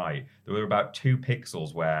left and right, there were about 2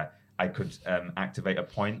 pixels where I could activate a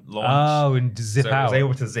point launch. Oh, and zip out. I was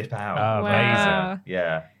able to zip out. Oh, wow. amazing.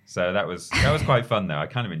 Yeah. So that was quite fun though. I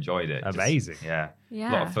kind of enjoyed it. Amazing. A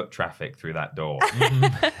lot of foot traffic through that door.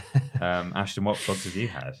 Ashton, what vlogs have you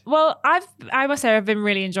had? Well, I must say I've been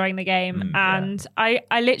really enjoying the game, and I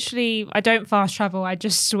literally don't fast travel. I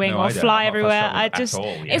just swing or fly everywhere.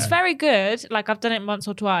 It's very good. Like I've done it once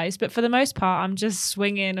or twice, but for the most part, I'm just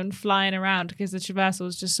swinging and flying around because the traversal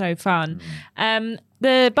is just so fun.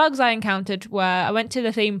 The bugs I encountered were I went to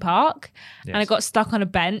the theme park and I got stuck on a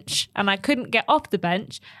bench and I couldn't get off the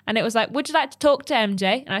bench, and it was like, would you like to talk to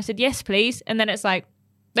MJ? And I said, yes, please. And then it's like,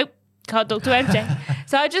 nope, can't talk to MJ.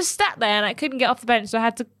 So I just sat there and I couldn't get off the bench, so I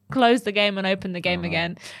had to close the game and open the game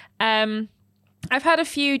again. I've had a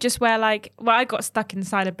few just where I got stuck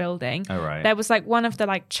inside a building. Oh, right. There was like one of the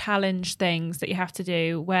like challenge things that you have to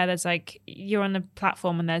do where there's like, you're on a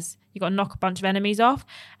platform and you got to knock a bunch of enemies off.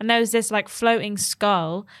 And there was this like floating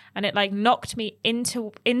skull and it like knocked me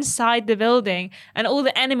inside the building and all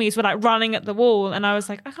the enemies were like running at the wall. And I was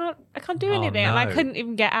like, I can't do anything. No. And I couldn't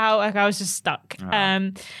even get out. Like I was just stuck. Oh.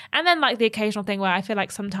 And then like the occasional thing where I feel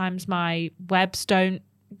like sometimes my webs don't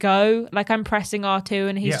go. Like I'm pressing R2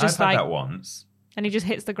 and he's just I've had like... that once. And he just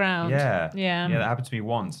hits the ground. Yeah, Yeah. that happened to me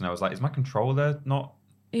once, and I was like, "Is my controller not?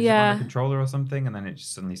 Is it Yeah. on the controller or something?" And then it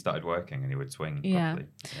just suddenly started working, and he would swing Yeah. properly.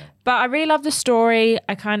 Yeah. But I really love the story.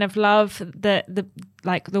 I kind of love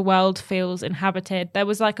the world feels inhabited. There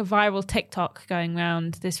was like a viral TikTok going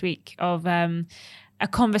around this week of a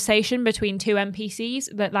conversation between 2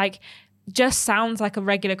 NPCs that like just sounds like a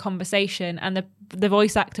regular conversation, and the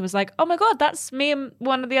voice actor was like, oh my god, that's me and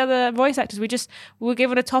one of the other voice actors. We were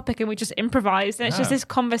given a topic and we just improvised, and it's just this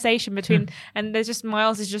conversation between and there's just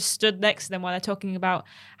Miles is just stood next to them while they're talking about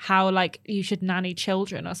how like you should nanny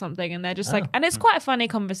children or something, and they're just like, and it's quite a funny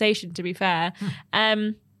conversation, to be fair.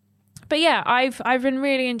 But yeah, I've been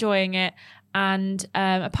really enjoying it. And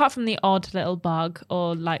apart from the odd little bug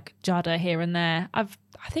or like judder here and there, I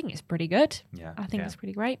think it's pretty good. Yeah. I think it's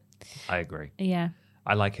pretty great. I agree. Yeah.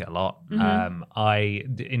 I like it a lot.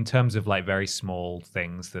 In terms of like very small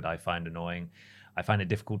things that I find annoying, I find it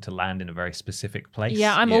difficult to land in a very specific place.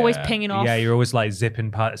 Yeah, I'm always pinging off. Yeah, you're always like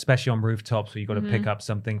zipping past, especially on rooftops where you've got to pick up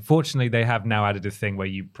something. Fortunately, they have now added a thing where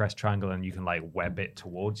you press triangle and you can like web it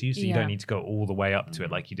towards you. So you don't need to go all the way up to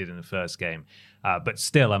it like you did in the first game. But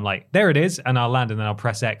still, I'm like, there it is. And I'll land and then I'll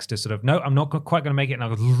press X to sort of, no, I'm not quite going to make it. And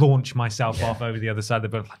I'll launch myself off over the other side of the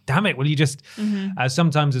building. Like, damn it, will you just...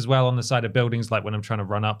 sometimes as well on the side of buildings, like when I'm trying to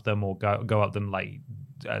run up them or go up them, like...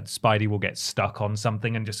 Spidey will get stuck on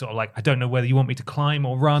something and just sort of like, I don't know whether you want me to climb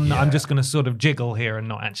or run. Yeah. I'm just going to sort of jiggle here and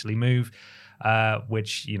not actually move,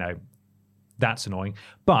 which, you know, that's annoying.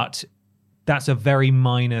 But that's a very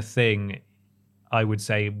minor thing, I would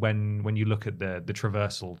say, when you look at the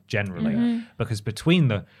traversal generally, because between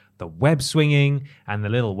the web swinging and the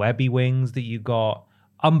little webby wings that you got,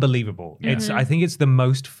 unbelievable. I think it's the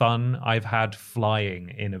most fun I've had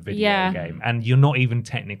flying in a video game, and you're not even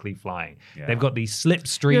technically flying. They've got these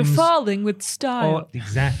slipstreams. You're falling with style.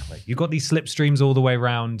 Exactly. You've got these slipstreams all the way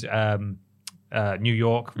around New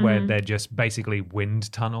York, where they're just basically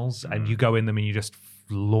wind tunnels, and you go in them and you just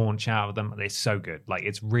launch out of them. It's so good. Like,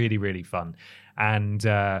 it's really, really fun. And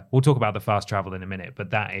we'll talk about the fast travel in a minute,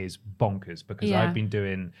 but that is bonkers because I've been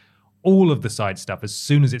doing all of the side stuff as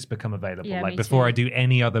soon as it's become available. Yeah, like me before too. I do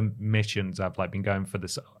any other missions, I've like been going for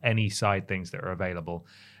any side things that are available.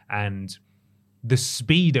 And the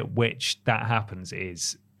speed at which that happens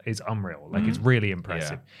is is unreal. Like it's really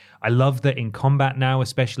impressive. I love that in combat now,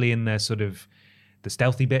 especially in the sort of the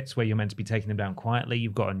stealthy bits where you're meant to be taking them down quietly,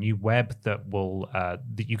 you've got a new web that will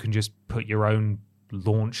that you can just put your own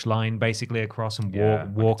launch line basically across and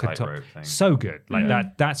walk like a atop. tightrope thing. So good.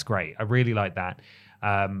 Like that's great. I really like that.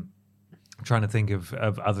 I'm trying to think of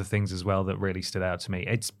other things as well that really stood out to me.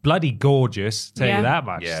 It's bloody gorgeous, tell you that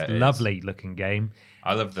much. Yeah, Lovely looking game.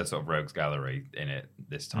 I love the sort of rogues gallery in it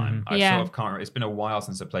this time. Mm-hmm. I sort of can't. It's been a while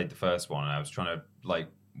since I played the first one, and I was trying to like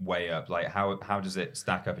weigh up like how does it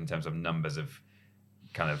stack up in terms of numbers of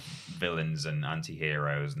kind of villains and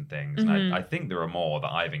anti-heroes and things. And I think there are more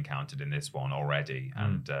that I've encountered in this one already,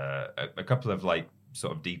 and a couple of like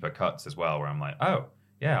sort of deeper cuts as well, where I'm like, oh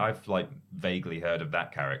yeah, I've like vaguely heard of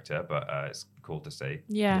that character, but it's cool to see.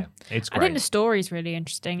 Yeah. It's great. I think the story's really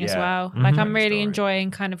interesting as Yeah. well. Like I'm really Story.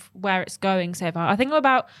 enjoying kind of where it's going so far. I think I'm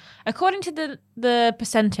about, according to the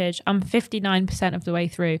percentage, I'm 59% of the way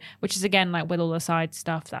through, which is again like with all the side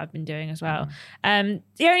stuff that I've been doing as well. The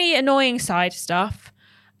only annoying side stuff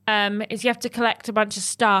is you have to collect a bunch of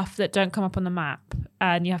stuff that don't come up on the map,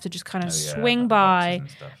 and you have to just kind of swing like by boxes and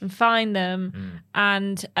stuff. and find them,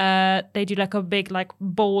 and they do like a big like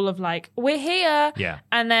ball of like, we're here,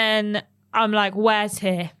 and then I'm like, where's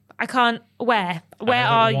here? I can't. Where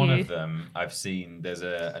are one you? of them I've seen. There's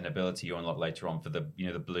an ability you unlock later on for the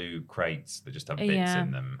the blue crates that just have bits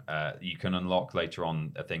in them. You can unlock later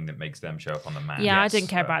on a thing that makes them show up on the map. Yeah, I didn't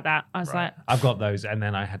care about that. I was like, I've got those, and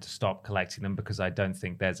then I had to stop collecting them because I don't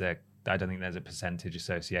think there's a percentage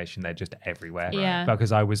association. They're just everywhere. Yeah.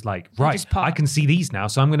 Because I was like, right, just pop. I can see these now,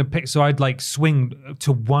 so I'm going to pick. So I'd like swing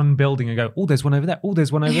to one building and go, oh, there's one over there. Oh,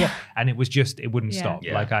 there's one over there, and it was just it wouldn't stop.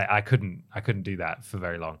 Yeah. Like I couldn't do that for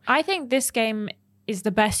very long. I think this game is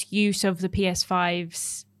the best use of the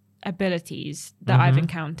PS5's abilities that I've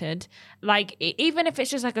encountered. Like even if it's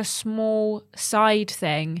just like a small side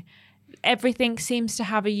thing, everything seems to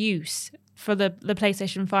have a use for the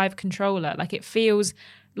PlayStation 5 controller. Like it feels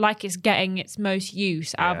like it's getting its most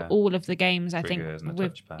use out of all of the games. I think Triggers and the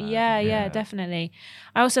with touchpad. yeah, definitely.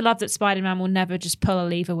 I also love that Spider-Man will never just pull a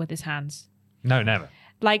lever with his hands. No, never.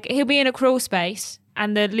 Like he'll be in a crawl space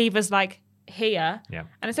and the lever's like here. Yeah.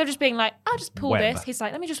 And instead of just being like, I'll just pull Web. this, he's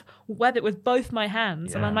like, let me just web it with both my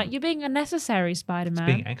hands. And I'm like, you're being unnecessary, Spider-Man.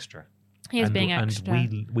 Being extra. He is being extra.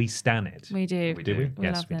 And we stan it. We do. Do we? We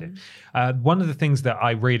Yes, love we them. do. One of the things that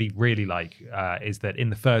I really, really like is that in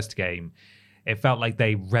the first game, it felt like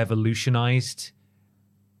they revolutionized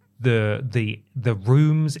the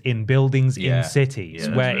rooms in buildings in cities,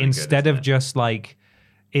 Yeah, where that's really instead good, of isn't it? just like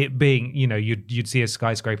it being, you'd see a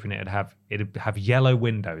skyscraper and it'd have yellow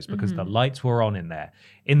windows because the lights were on in there.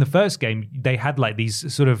 In the first game, they had like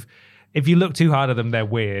these sort of, if you look too hard at them, they're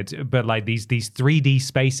weird, but like these 3D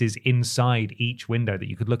spaces inside each window that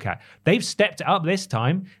you could look at. They've stepped it up this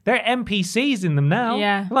time. There are NPCs in them now.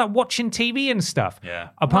 Yeah. Like watching TV and stuff. Yeah.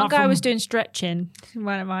 One guy was doing stretching.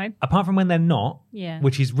 One of mine. Apart from when they're not, Yeah.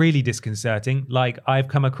 which is really disconcerting. Like I've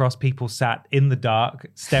come across people sat in the dark,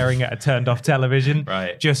 staring at a turned off television,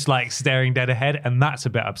 Right. just like staring dead ahead, and that's a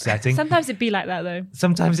bit upsetting. Sometimes it'd be like that though.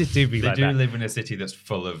 Sometimes it do be They like do that. live in a city that's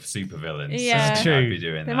full of supervillains. Yeah. so True. I'd be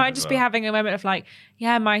doing They that might as just well. be having a moment of like,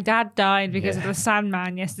 yeah, my dad died because of the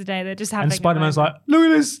Sandman yesterday. They're just having And a Spider-Man's moment. like,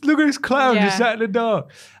 look at this clown just Yeah. sat in the dark.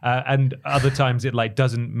 And other times it like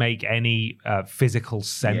doesn't make any physical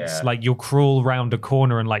sense. Yeah. Like you'll crawl around a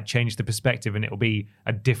corner and like change the perspective, and it'll be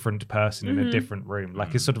a different person in a different room.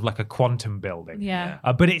 Like it's sort of like a quantum building. Yeah.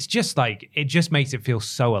 But it's just like it just makes it feel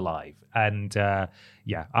so alive. And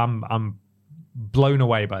I'm blown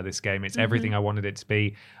away by this game. It's everything I wanted it to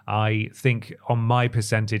be. I think on my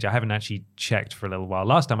percentage, I haven't actually checked for a little while.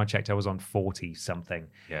 Last time I checked, I was on 40 something.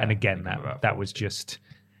 Yeah, And I again, think I'm about that was 40. just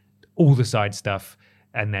all the side stuff.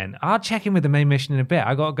 And then I'll check in with the main mission in a bit.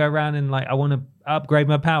 I got to go around and like, I want to upgrade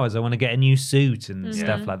my powers. I want to get a new suit and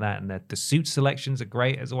stuff like that. And the suit selections are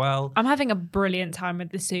great as well. I'm having a brilliant time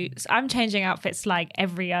with the suits. I'm changing outfits like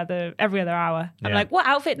every other hour. I'm Yeah. like, what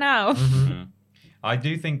outfit now? I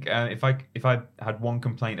do think if I had one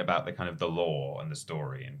complaint about the kind of the lore and the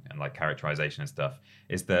story and like characterization and stuff,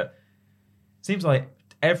 is that it seems like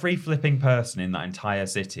every flipping person in that entire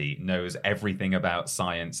city knows everything about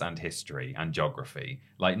science and history and geography.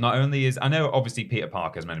 Like not only I know obviously Peter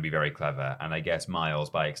Parker's meant to be very clever, and I guess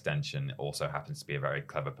Miles by extension also happens to be a very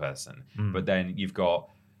clever person. But then you've got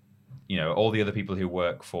all the other people who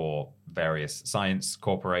work for various science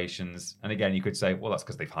corporations. And again, you could say, well, that's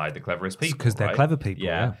because they've hired the cleverest people. Because they're right? clever people,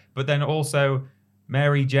 yeah. But then also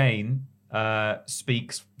Mary Jane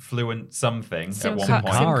speaks fluent something at one Simka-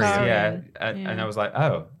 point. Simkarian. Yeah, and I was like,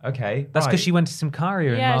 oh, okay. That's because right. she went to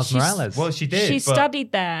Simcaria in Miles Morales. Well, she did. She but-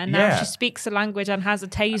 studied there, and now she speaks the language and has a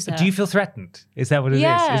taser. Do you feel threatened? Is that what it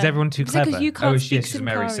is? Is everyone too clever? Because you can't Oh, speak she's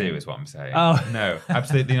Mary Simkarian. Sue, is what I'm saying. Oh. No,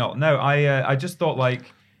 absolutely not. No, I just thought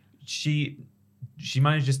like she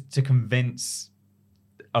manages to convince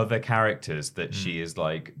other characters that she is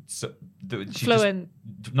like she's Fluent.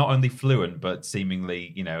 just not only fluent but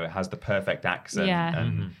seemingly has the perfect accent. Yeah.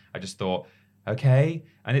 And I just thought, okay,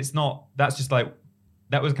 and it's not. That's just like.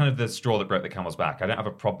 That was kind of the straw that broke the camel's back. I don't have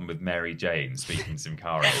a problem with Mary Jane speaking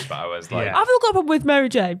Simkarian, but I was like... Yeah. I've got a problem with Mary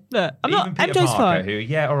Jane. Look, Even Peter MJ's Parker, fine.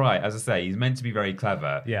 who, all right, as I say, he's meant to be very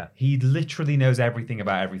clever. Yeah. He literally knows everything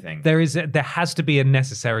about everything. There has to be a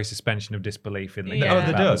necessary suspension of disbelief in the game. Yeah. Oh, there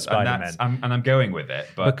about does. And, Spider-Man. I'm going with it.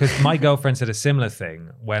 But Because my girlfriend said a similar thing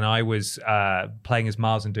when I was playing as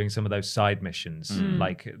Miles and doing some of those side missions,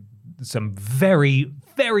 like some very,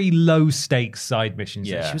 very low stakes side missions.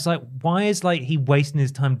 Yeah. And she was like, why is he wasting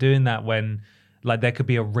his time doing that when there could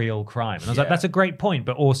be a real crime? And I was like, that's a great point,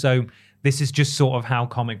 but also this is just sort of how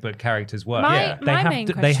comic book characters work. My main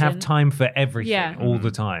They have question- time for everything all the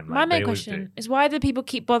time. My Like, they main always question do. is why do people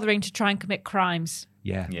keep bothering to try and commit crimes?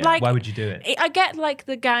 Yeah. Like, why would you do it? I get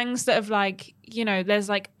the gangs that have there's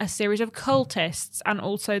a series of cultists and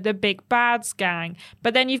also the big bads gang,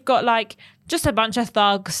 but then you've got just a bunch of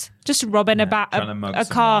thugs just robbing trying to mug a someone.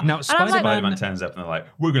 car. Now, And I'm like, Spider-Man turns up and they're like,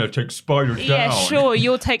 we're going to take Spider down. yeah, sure,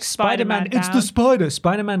 you'll take Spider-Man It's down. the spider.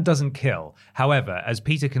 Spider-Man doesn't kill. However, as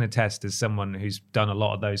Peter can attest as someone who's done a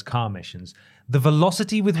lot of those car missions, the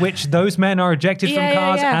velocity with which those men are ejected from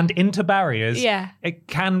cars and into barriers,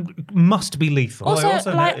 it must be lethal. Also, I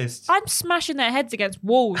also noticed- I'm smashing their heads against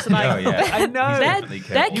walls. Oh, yeah. I know.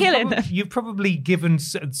 They're killing them. You've probably given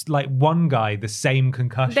one guy the same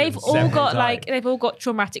concussion. They've all several got times. they've all got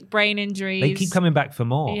traumatic brain injuries. They keep coming back for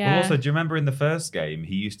more. Yeah. Well, also, do you remember in the first game,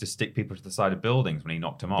 he used to stick people to the side of buildings when he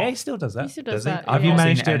knocked them off? Yeah, he still does that. He still Does does he? that. I've you not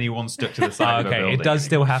managed seen to- anyone stuck to the side of a Okay, building. it does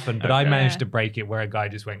still happen, but I Okay. managed to break it where a guy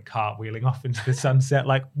just went cartwheeling off into the sunset.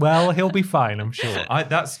 He'll be fine, I'm sure.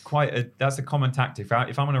 That's a common tactic.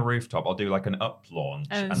 If I'm on a rooftop, I'll do an up launch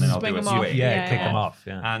and then I'll swing do a them off. swing. Yeah, kick them off.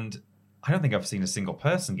 Yeah. And I don't think I've seen a single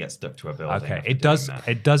person get stuck to a building. Okay, after it does. doing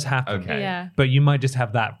that. It does happen. Okay. Yeah. But you might just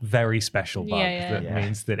have that very special bug that Yeah.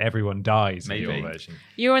 means that everyone dies in Maybe. your version.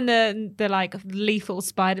 You're in the lethal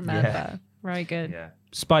Spider-Man though. Very good. Yeah.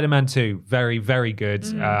 Spider-Man 2, very, very good.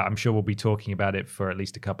 I'm sure we'll be talking about it for at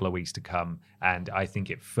least a couple of weeks to come. And I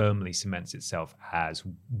think it firmly cements itself as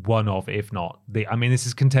one of, if not this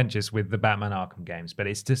is contentious with the Batman Arkham games, but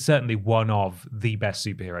it's certainly one of the best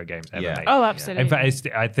superhero games ever Yeah. made. Oh, absolutely. In fact,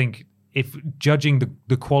 I think if judging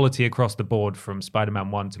the quality across the board from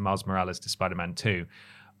Spider-Man 1 to Miles Morales to Spider-Man 2,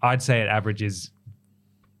 I'd say it averages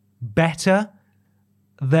better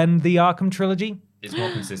than the Arkham trilogy. It's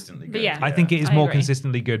more consistently good. But yeah. I think it is I more agree.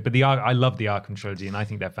 consistently good, but I love the Arkham trilogy, and I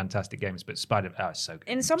think they're fantastic games. But it's so good.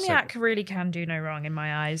 Insomniac really can do no wrong in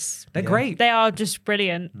my eyes. They're great. They are just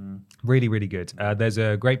brilliant. Really, really good. There's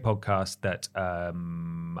a great podcast that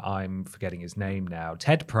I'm forgetting his name now.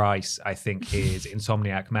 Ted Price, I think, is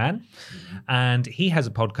Insomniac Man. And he has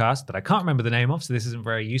a podcast that I can't remember the name of, so this isn't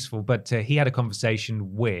very useful. But he had a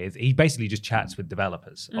conversation he basically just chats with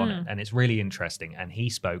developers on it. And it's really interesting. And he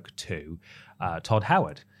spoke to Todd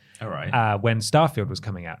Howard. All right. When Starfield was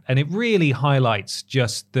coming out. And it really highlights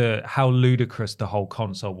just how ludicrous the whole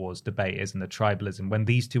console wars debate is and the tribalism when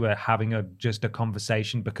these two are having just a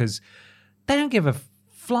conversation because they don't give a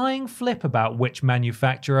flying flip about which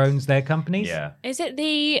manufacturer owns their companies. Yeah. Is it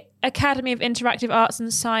the Academy of Interactive Arts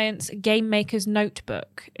and Science Game Maker's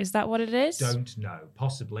Notebook? Is that what it is? Don't know.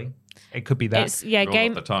 Possibly. It could be that. It's Roll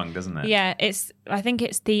game. up the tongue, doesn't it? Yeah, I think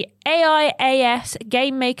it's the AIAS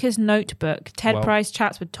Game Maker's Notebook. Ted Price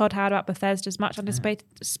chats with Todd Howard about Bethesda's much anticipated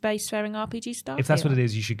spacefaring RPG stuff. If that's what it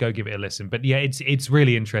is, you should go give it a listen. But yeah, it's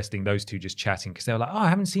really interesting, those two just chatting, because they were like, oh, I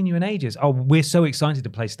haven't seen you in ages. Oh, we're so excited to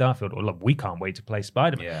play Starfield. Or look, we can't wait to play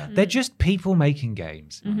Spider-Man. Yeah. They're just people making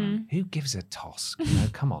games. Who gives a toss?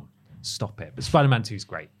 Come on, stop it. But Spider-Man 2 is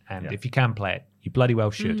great. And if you can play it, you bloody well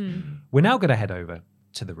should. We're now going to head over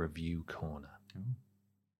to the review corner.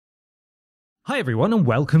 Hi everyone and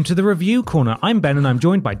welcome to the Review Corner. I'm Ben and I'm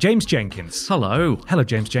joined by James Jenkins. Hello. Hello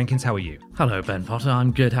James Jenkins, how are you? Hello, Ben Potter.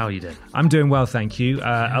 I'm good. How are you doing? I'm doing well, thank you.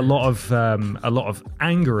 A lot of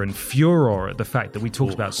anger and furor at the fact that we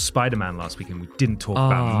talked about Spider-Man last week and we didn't talk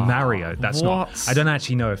about Mario. That's what? not. I don't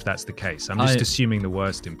actually know if that's the case. I'm just assuming the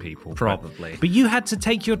worst in people. Probably. But you had to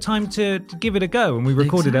take your time to give it a go, and we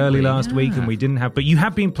recorded early last week, and we didn't have. But you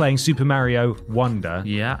have been playing Super Mario Wonder.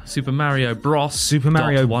 Yeah. Super Mario Bros. Super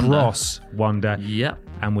Mario Wonder. Bros. Wonder. Yep.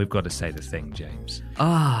 and we've got to say the thing, James?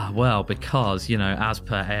 Well, because, as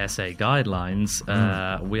per ASA guidelines,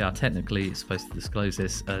 we are technically supposed to disclose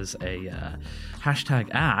this as a hashtag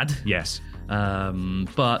ad. Yes.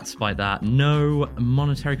 But by that, no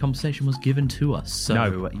monetary compensation was given to us. So,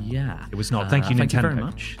 No. yeah. It was not. Thank you, Nintendo, Thank you very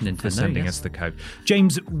much, Nintendo, for sending yes. us the code.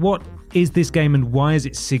 James, what is this game and why is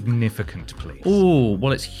it significant, please? Oh,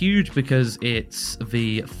 well, it's huge because it's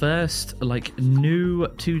the first, new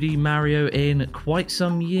 2D Mario in quite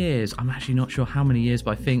some years. I'm actually not sure how many years,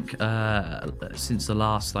 but I think since the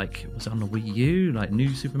last, was it on the Wii U? New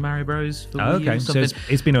Super Mario Bros. For Wii U Okay, or so something.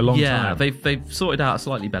 it's been a long Yeah, time. they've sorted out a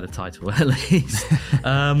slightly better title, at least.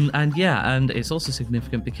 And it's also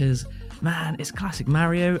significant because, man, it's classic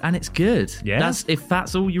Mario and it's good. Yeah? If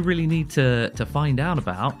that's all you really need to find out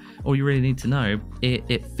about, or you really need to know,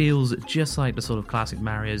 it feels just like the sort of classic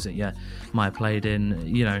Marios that you might have played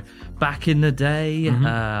in, back in the day,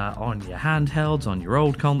 on your handhelds, on your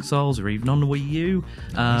old consoles, or even on the Wii U.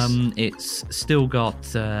 It's still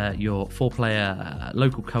got your 4-player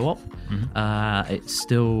local co-op. It's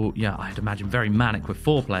still, I'd imagine very manic with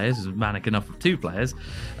 4 players, it's manic enough with 2 players.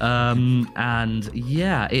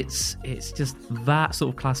 It's just that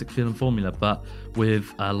sort of classic feel and formula, but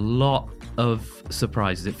with a lot of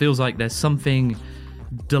surprises. It feels like there's something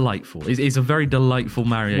delightful. It's a very delightful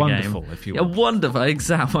Mario game. Wonderful, if you will. Yeah, wonderful,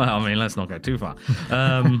 exactly. Well, I mean, let's not go too far.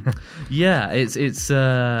 It's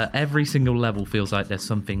every single level feels like there's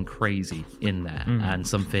something crazy in there and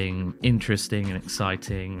something interesting and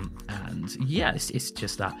exciting, and it's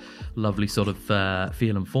just that lovely sort of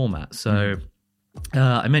feel and format. So.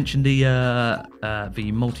 I mentioned the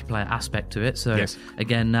multiplayer aspect to it. So yes.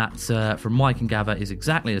 Again, that from what I can gather is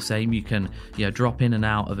exactly the same. You can drop in and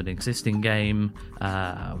out of an existing game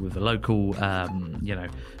with a local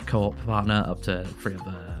co-op partner up to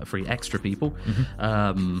 3 extra people,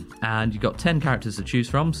 and you've got 10 characters to choose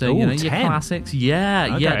from. So your 10? classics.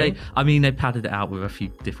 Yeah. Okay. They padded it out with a few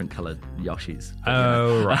different coloured Yoshis. But,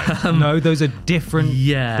 Oh, right. No, those are different.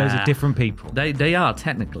 Yeah. Those are different people. They are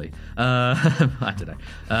technically. I don't know.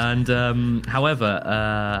 And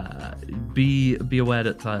however, be aware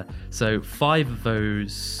that so 5 of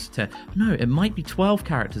those 10. No, it might be 12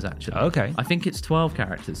 characters actually. Okay. I think it's 12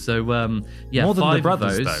 characters. So more than 5 the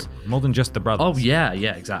brothers, of those. though. More than just the brothers. Oh yeah,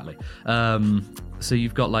 exactly. So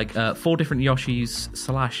you've got 4 different Yoshis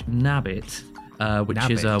 / Nabbit. Which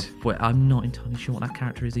is I'm not entirely sure what that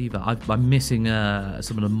character is either. I'm missing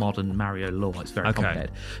some of the modern Mario lore. It's very complicated.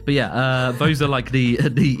 But those are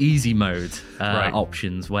the easy mode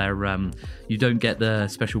options where you don't get the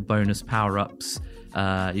special bonus power ups.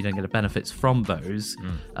 You don't get the benefits from those,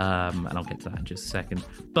 and I'll get to that in just a second.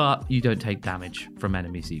 But you don't take damage from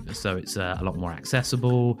enemies either, so it's a lot more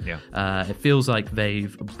accessible. Yeah. It feels like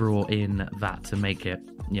they've brought in that to make it,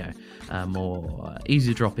 more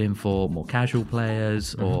easy to drop in for more casual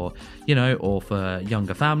players, or for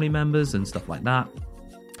younger family members and stuff like that.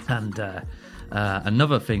 And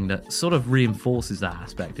another thing that sort of reinforces that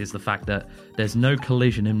aspect is the fact that there's no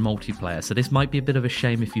collision in multiplayer. So this might be a bit of a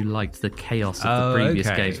shame if you liked the chaos of the previous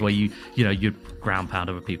games, where you'd ground pound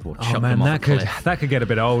other people, or chuck them off a cliff. That could get a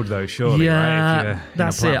bit old though, surely. Yeah, right?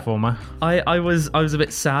 that's in a platformer. I was a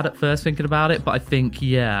bit sad at first thinking about it, but I think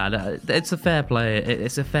it's a fair play.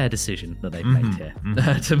 It's a fair decision that they've made here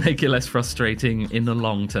to make it less frustrating in the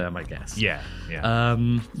long term, I guess. Yeah.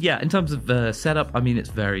 In terms of setup, I mean, it's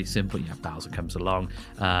very simple. Bowser comes along,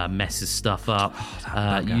 messes stuff up.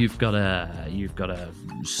 You've got to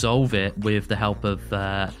solve it with the help of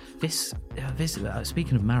this.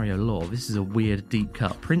 Speaking of Mario lore, this is a weird deep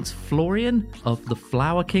cut. Prince Florian of the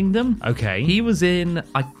Flower Kingdom. Okay.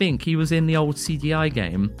 I think he was in the old CDI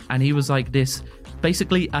game, and he was like this,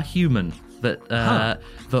 basically a human that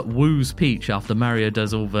woos Peach after Mario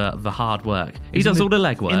does all the hard work. He does all the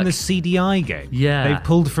legwork. In the CDI game? Yeah. They've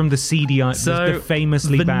pulled from the CDI, so the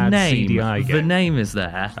famously the bad name, CDI game. The name is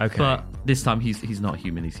there, Okay. but this time he's not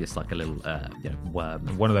human. He's just like a little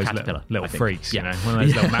worm. One of those caterpillar, little I think. freaks, Yeah. one of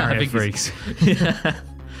those little I Mario think freaks.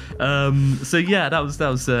 That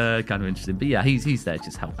was kind of interesting. But yeah, he's there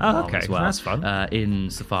just helping along okay. as well. That's fun.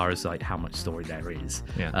 Insofar as how much story there is.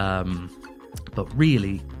 Yeah. But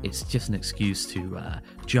really, it's just an excuse to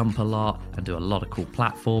jump a lot and do a lot of cool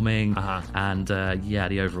platforming. And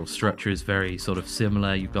the overall structure is very sort of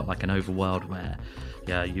similar. You've got an overworld where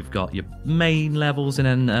you've got your main levels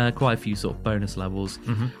and then quite a few sort of bonus levels.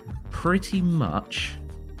 Pretty much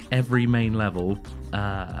every main level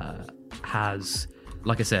has,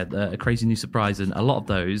 like I said, a crazy new surprise, and a lot of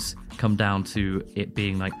those come down to it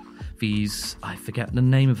being these, I forget the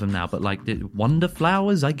name of them now, but the wonder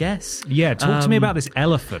flowers, I guess. Yeah, talk to me about this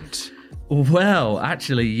elephant. Well,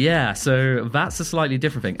 actually, yeah. So that's a slightly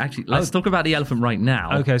different thing. Actually, let's talk about the elephant right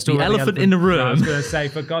now. Okay, let's talk about the elephant in the room. No, I was going to say,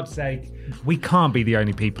 for God's sake, we can't be the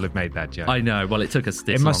only people who've made that joke. I know. Well, it took us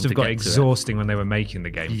this It must long have to got get to it. exhausting when they were making the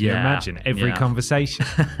game. Can you imagine every Yeah. conversation?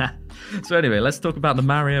 So anyway, let's talk about the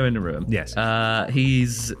Mario in the room. Yes.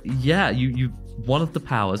 He's you one of the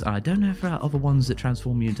powers, and I don't know if there are other ones that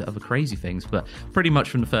transform you into other crazy things, but pretty much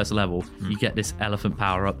from the first level, you get this elephant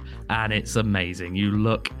power up, and it's amazing. You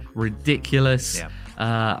look ridiculous. Yeah.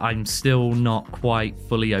 I'm still not quite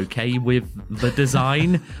fully okay with the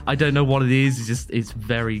design. I don't know what it is. It's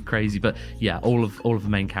very crazy. But yeah, all of the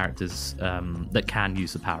main characters that can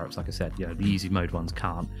use the power-ups, like I said, the easy mode ones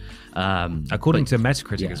can't. According to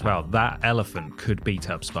Metacritic as well, that elephant could beat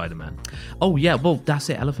up Spider-Man. Oh yeah, well that's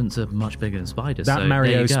it. Elephants are much bigger than spiders. That so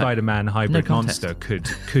Mario there you go. Spider-Man hybrid No contest. monster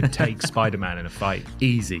could take Spider-Man in a fight.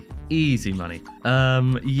 Easy money.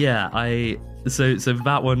 So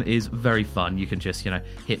that one is very fun. You can just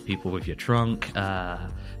hit people with your trunk.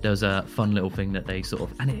 There's a fun little thing that they sort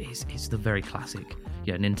of, and it's the very classic,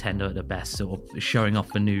 Nintendo at the best, sort of showing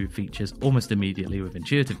off the new features almost immediately with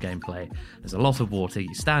intuitive gameplay. There's a lot of water.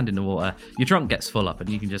 You stand in the water, your trunk gets full up, and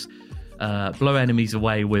you can just blow enemies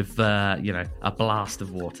away with a blast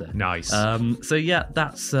of water. Nice. So yeah,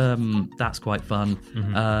 that's quite fun.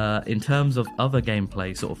 In terms of other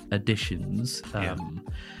gameplay sort of additions,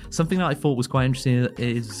 something that I thought was quite interesting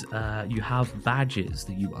is you have badges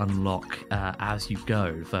that you unlock as you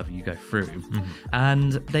go, the further you go through,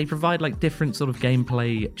 and they provide like different sort of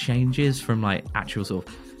gameplay changes from like actual sort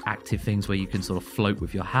of active things where you can sort of float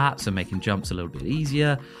with your hat, so making jumps a little bit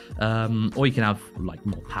easier, or you can have like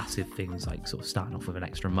more passive things like sort of starting off with an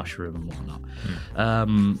extra mushroom and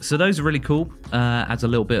whatnot. So those are really cool. Adds a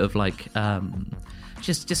little bit of like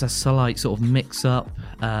just a slight sort of mix up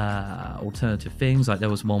alternative things. Like there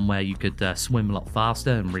was one where you could swim a lot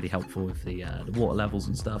faster and really helpful with the water levels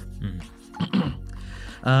and stuff.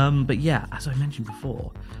 But yeah, as I mentioned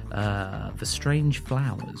before, the strange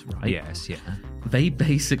flowers, right? Yes, yeah. They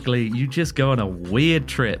basically, you just go on a weird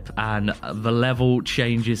trip and the level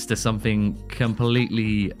changes to something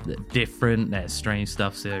completely different. There's strange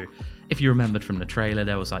stuff. So if you remembered from the trailer,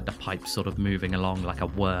 there was like the pipe sort of moving along like a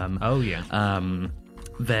worm. Oh, yeah.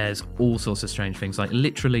 There's all sorts of strange things, like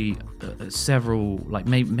literally several, like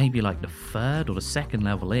maybe like the third or the second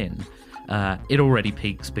level in, it already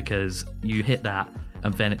peaks because you hit that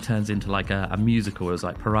and then it turns into like a musical. It was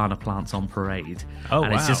like Piranha Plants on Parade. Oh,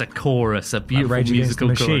 and wow. it's just a chorus, a beautiful Rage Against the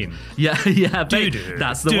musical chorus. Machine. Yeah,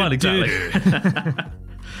 that's the one, exactly.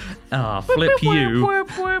 Flip you.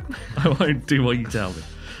 I won't do what you tell me.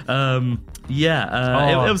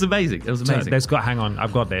 It was amazing. It was amazing. Hang on,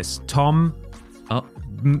 I've got this. Tom. Oh.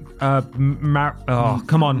 Come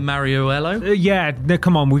on. Mariuello? Yeah, no,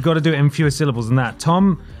 come on. We've got to do it in fewer syllables than that.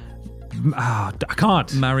 Tom. I can't.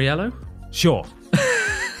 Mariello? Sure.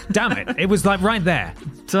 Damn it. It was like right there.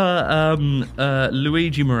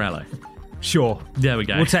 Luigi Morello. Sure. There we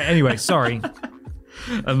go. We'll take. Anyway, sorry.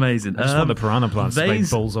 Amazing. I just want the Piranha Plants to play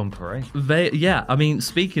Balls on Parade. I mean,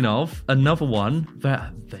 speaking of, another one,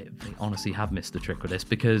 they honestly have missed the trick with this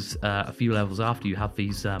because a few levels after you have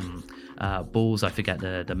these balls, I forget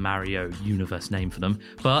the Mario universe name for them,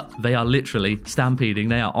 but they are literally stampeding.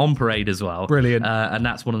 They are on parade as well. Brilliant. And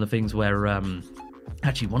that's one of the things where...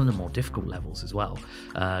 actually, one of the more difficult levels as well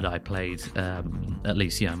that I played, at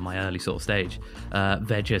least in my early sort of stage,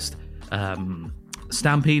 they're just...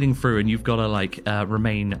 stampeding through, and you've got to like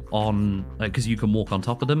remain on because you can walk on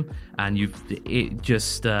top of them, and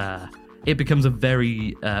it becomes a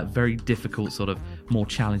very very difficult sort of more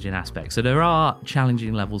challenging aspect. So there are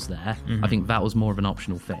challenging levels there. I think that was more of an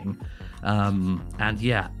optional thing, and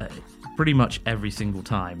yeah, pretty much every single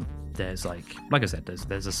time there's like I said,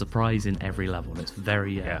 there's a surprise in every level, and it's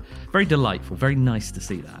very very delightful, very nice to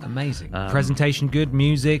see that. Amazing. Presentation good,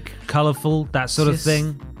 music, colourful, that sort of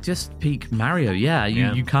thing. Just peak Mario,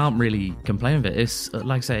 you can't really complain with it. It's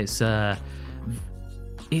like I say,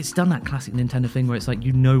 it's done that classic Nintendo thing where it's like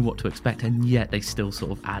you know what to expect, and yet they still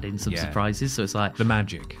sort of add in some surprises. So it's like the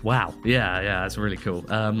magic. Wow, yeah, it's really cool.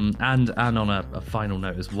 And on a final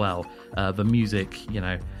note as well, the music,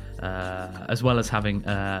 as well as having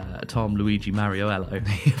Tom, Luigi,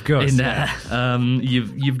 Mariuello of course, in there,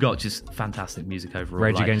 you've got just fantastic music overall.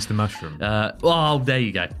 Rage Against the Mushroom. There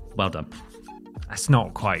you go. Well done. That's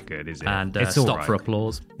not quite good, is it? And it's stop all right. for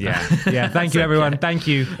applause. Yeah. Thank you, everyone. Thank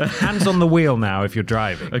you. Hands on the wheel now if you're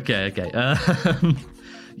driving. Okay. The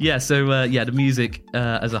music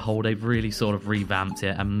as a whole, they've really sort of revamped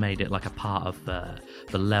it and made it like a part of the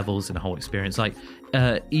levels and the whole experience. Like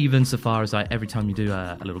even so far as like every time you do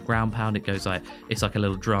a little ground pound, it goes like it's like a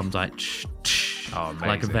little drum, like Oh, amazing.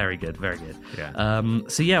 Like, very good, very good. Yeah.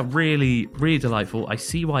 So yeah, really, really delightful. I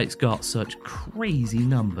see why it's got such crazy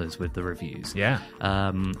numbers with the reviews. Yeah.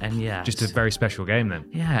 And yeah. Just a very special game then.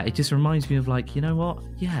 Yeah, it just reminds me of, like, you know what?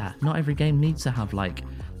 Yeah, not every game needs to have, like,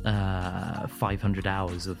 500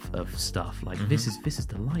 hours of stuff. Like, this is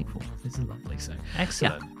delightful. This is lovely. So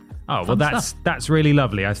Excellent. yeah. Oh, well, Fun that's really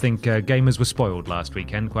lovely. I think gamers were spoiled last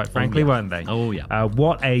weekend, quite frankly, weren't they? Oh, yeah.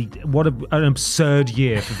 What an absurd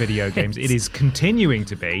year for video games. It is continuing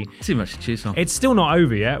to be. Too much to choose from. It's still not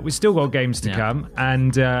over yet. We've still got games to come.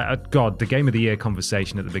 And, God, the Game of the Year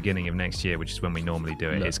conversation at the beginning of next year, which is when we normally do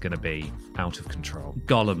it, is going to be out of control.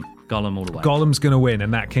 Gollum all the way. Gollum's going to win,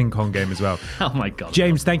 and that King Kong game as well. Oh, my God.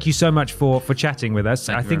 James, thank you so much for chatting with us.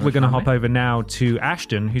 I think we're going to hop over now to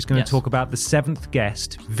Ashton, who's going to talk about The Seventh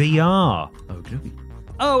Guest VR. Okay.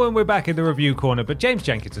 Oh, and we're back in the review corner, but James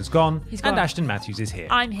Jenkinson's gone, He's gone. and Ashton Matthews is here.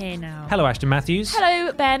 I'm here now. Hello, Ashton Matthews.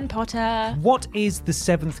 Hello, Ben Potter. What is The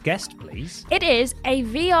Seventh Guest, please? It is a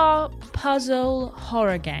VR puzzle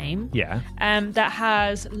horror game. Yeah. That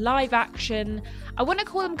has live action. I want to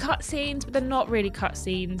call them cutscenes, but they're not really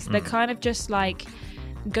cutscenes. They're kind of just like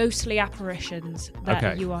ghostly apparitions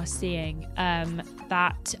that you are seeing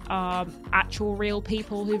that are actual real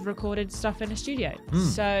people who've recorded stuff in a studio.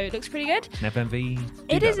 So it looks pretty good. An FMV?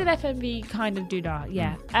 It is an FMV kind of doodah,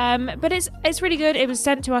 yeah. But it's really good. It was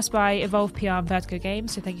sent to us by Evolve PR and Vertigo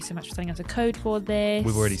Games, so thank you so much for sending us a code for this.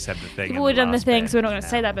 We've already said the thing. We've already done the thing, so we're not going to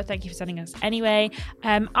say that, but thank you for sending us anyway.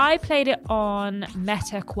 I played it on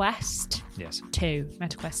MetaQuest 2.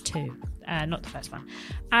 MetaQuest 2. Not the first one.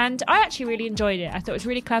 And I actually really enjoyed it. I thought it was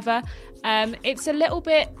really clever. It's a little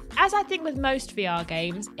bit, as I think with most VR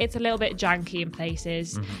games, it's a little bit janky in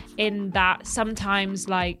places, in that sometimes,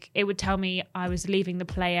 like, it would tell me I was leaving the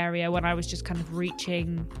play area when I was just kind of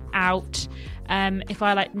reaching out. If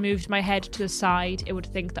I, like, moved my head to the side, it would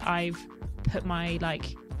think that I've put my,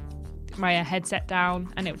 like, my headset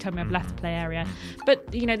down, and it would tell me I've left the play area.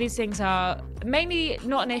 But, you know, these things are mainly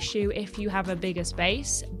not an issue if you have a bigger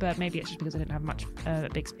space, but maybe it's just because I didn't have much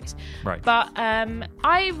big space. Right. But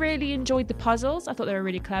I really enjoyed the puzzles. I thought they were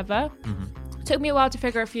really clever. It took me a while to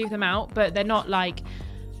figure a few of them out, but they're not like,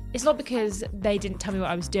 it's not because they didn't tell me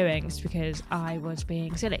what I was doing, it's because I was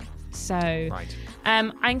being silly. So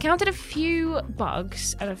I encountered a few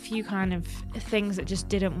bugs and a few kind of things that just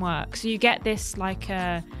didn't work. So you get this like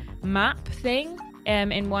a map thing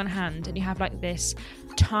in one hand, and you have like this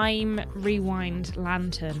time rewind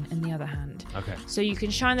lantern in the other hand. Okay. So you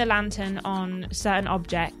can shine the lantern on certain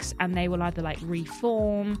objects, and they will either like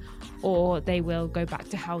reform, or they will go back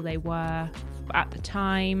to how they were at the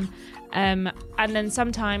time. And then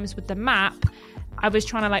sometimes with the map, I was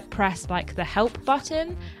trying to like press like the help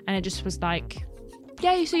button, and it just was like,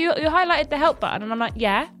 yeah, so you highlighted the help button, and I'm like,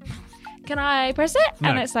 yeah. Can I press it? No.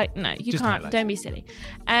 And it's like, no, you Just can't. highlight. Don't be silly.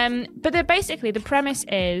 But basically, the premise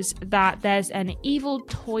is that there's an evil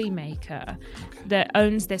toy maker that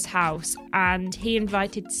owns this house, and he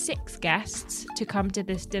invited 6 guests to come to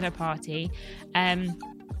this dinner party.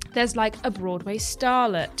 There's like a Broadway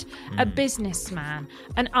starlet, a businessman,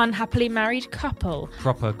 an unhappily married couple.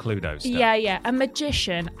 Proper Cluedo stuff. Yeah, a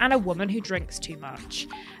magician, and a woman who drinks too much.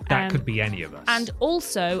 That could be any of us. And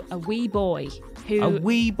also a wee boy who... A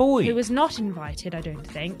wee boy? Who was not invited, I don't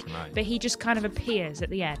think. Right. But he just kind of appears at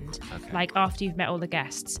the end, like after you've met all the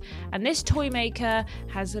guests. And this toy maker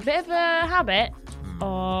has a bit of a habit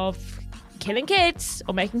of killing kids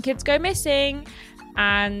or making kids go missing.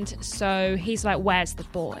 And so he's like, where's the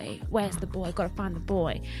boy? Where's the boy? Gotta find the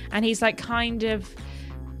boy. And he's like kind of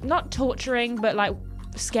not torturing, but like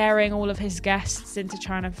scaring all of his guests into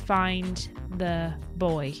trying to find the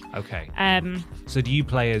boy. Okay. So do you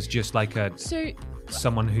play as just like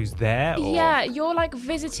someone who's there? Or? Yeah, you're like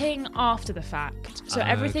visiting after the fact. So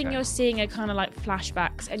everything okay. you're seeing are kind of like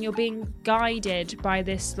flashbacks, and you're being guided by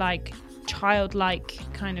this like childlike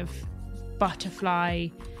kind of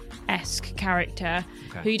butterfly-esque character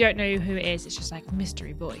who you don't know who it is. It's just like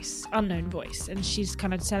mystery voice, unknown voice, and she's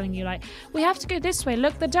kind of telling you like, we have to go this way,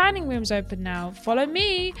 look, the dining room's open now, follow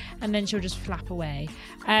me, and then she'll just flap away.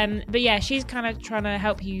 But yeah, she's kind of trying to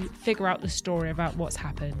help you figure out the story about what's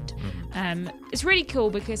happened. It's really cool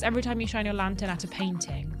because every time you shine your lantern at a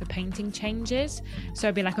painting, the painting changes, so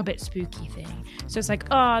it'd be like a bit spooky thing. So it's like,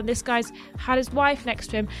 oh, this guy's had his wife next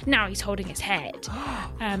to him, now he's holding his head.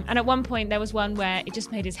 And at one point there was one where it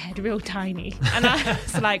just made his head real tiny, and I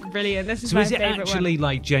was like, brilliant, this is my is it favorite actually one.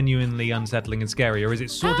 like genuinely unsettling and scary, or is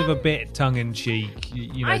it sort of a bit tongue-in-cheek,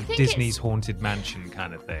 you know, I think Disney's Haunted Mansion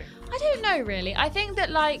kind of thing? I don't know really. I think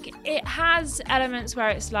that like it has elements where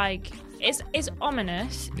it's like it's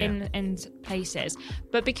ominous in places,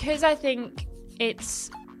 but because I think it's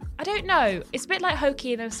I don't know. It's a bit like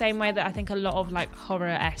hokey in the same way that I think a lot of like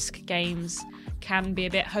horror-esque games can be a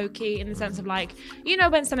bit hokey in the sense of like, you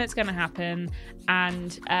know when something's going to happen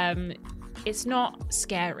and it's not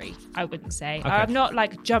scary, I wouldn't say. Okay. I've not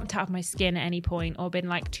like jumped out of my skin at any point or been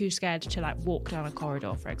like too scared to like walk down a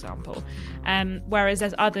corridor, for example. Whereas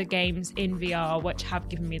there's other games in VR which have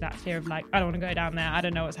given me that fear of like, I don't want to go down there, I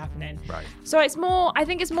don't know what's happening. Right. So I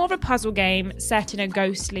think it's more of a puzzle game set in a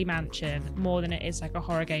ghostly mansion more than it is like a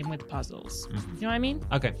horror game with puzzles. You know what I mean?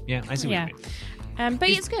 Okay, yeah, I see what you mean. But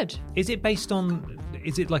it's good. Is it based on...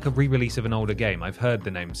 Is it like a re-release of an older game? I've heard the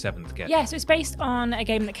name Seventh Gate. Yeah, so it's based on a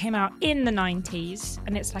game that came out in the 90s,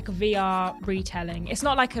 and it's like a VR retelling. It's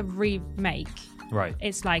not like a remake. Right.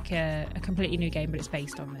 It's like a completely new game, but it's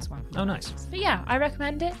based on this one. Oh, nice. But yeah, I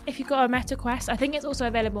recommend it if you've got a Meta Quest. I think it's also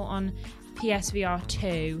available on PSVR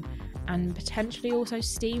 2 and potentially also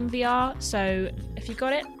Steam VR. So if you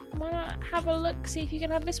got it, why not have a look, see if you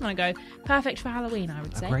can have this one go. Perfect for Halloween, I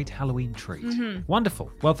would say. A great Halloween treat.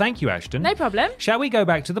 Wonderful. Well, thank you, Ashton. No problem. Shall we go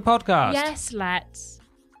back to the podcast? Yes, let's.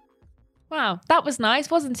 Wow, that was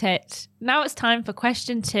nice, wasn't it? Now it's time for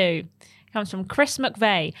question 2. It comes from Chris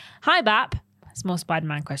McVeigh. Hi, Bap. It's more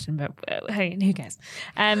Spider-Man question, but hey, who cares?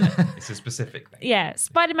 It's a specific thing. Yeah,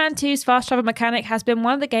 Spider-Man 2's fast travel mechanic has been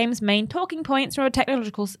one of the game's main talking points from a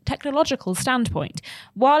technological standpoint.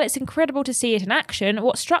 While it's incredible to see it in action,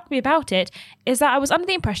 what struck me about it is that I was under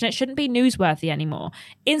the impression it shouldn't be newsworthy anymore.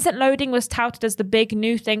 Instant loading was touted as the big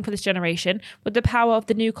new thing for this generation, with the power of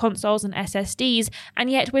the new consoles and SSDs, and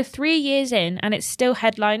yet we're 3 years in and it's still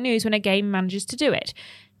headline news when a game manages to do it.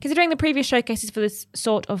 Considering the previous showcases for this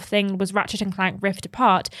sort of thing was Ratchet & Clank Rift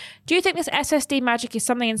Apart, do you think this SSD magic is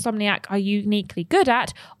something Insomniac are uniquely good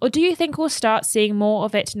at, or do you think we'll start seeing more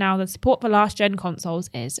of it now that support for last-gen consoles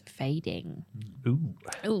is fading? Ooh.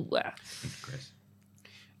 Thanks, Chris.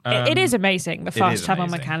 It is amazing, the fast is travel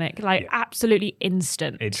amazing. mechanic. Like, absolutely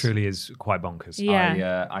instant. It truly is quite bonkers.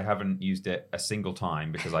 Yeah. I haven't used it a single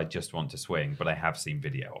time because I just want to swing, but I have seen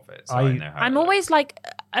video of it, so I I know how I'm it always like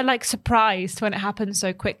surprised when it happens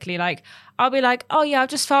so quickly. Like I'll be like, oh yeah, I'll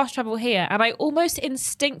just fast travel here, and I almost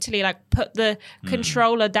instinctively like put the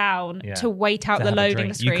controller down Yeah. to wait out To the have a loading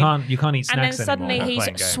drink. screen. You can't eat and then snacks suddenly anymore he's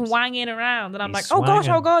playing games. swanging around, and I'm He's like, oh gosh,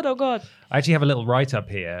 swanging. oh god, oh god. I actually have a little write-up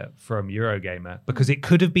here from Eurogamer because it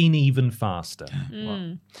could have been even faster.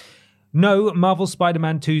 Well, no, Marvel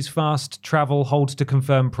Spider-Man 2's fast travel hold to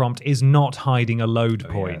confirm prompt is not hiding a load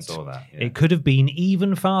point. I saw that, yeah. It could have been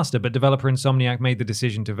even faster, but developer Insomniac made the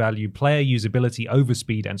decision to value player usability over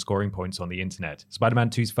speed and scoring points on the internet. Spider-Man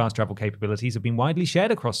 2's fast travel capabilities have been widely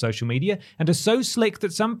shared across social media and are so slick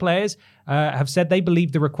that some players have said they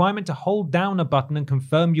believe the requirement to hold down a button and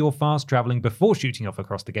confirm you're fast traveling before shooting off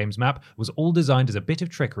across the game's map was all designed as a bit of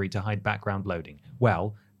trickery to hide background loading.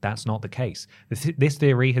 Well, that's not the case. This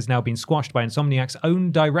theory has now been squashed by Insomniac's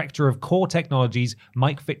own director of core technologies,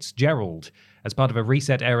 Mike Fitzgerald. As part of a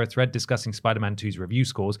reset-era thread discussing Spider-Man 2's review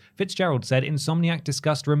scores, Fitzgerald said Insomniac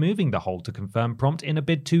discussed removing the hold to confirm prompt in a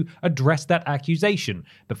bid to address that accusation,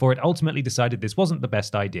 before it ultimately decided this wasn't the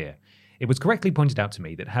best idea. It was correctly pointed out to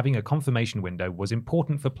me that having a confirmation window was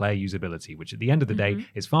important for player usability, which at the end of the day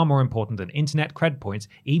is far more important than internet cred points,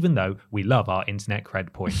 even though we love our internet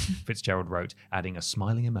cred points, Fitzgerald wrote, adding a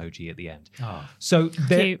smiling emoji at the end. So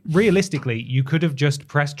realistically, you could have just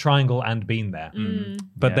pressed triangle and been there.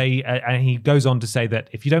 But and he goes on to say that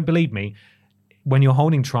if you don't believe me, when you're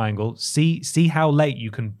holding triangle, see how late you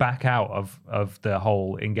can back out of the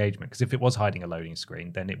whole engagement. Because if it was hiding a loading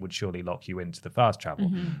screen, then it would surely lock you into the fast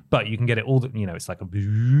travel. But you can get it all, it's like a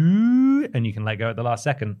and you can let go at the last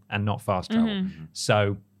second and not fast travel.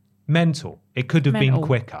 So mental. It could have been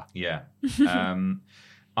quicker. Yeah.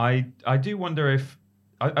 I do wonder if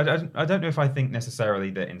I don't know if I think necessarily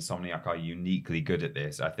that Insomniac are uniquely good at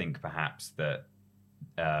this. I think perhaps that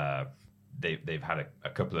they've had a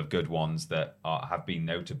couple of good ones that have been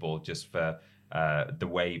notable just for the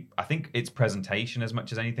way, I think it's presentation as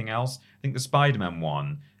much as anything else. I think the Spider-Man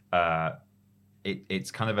one, it's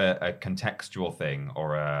kind of a contextual thing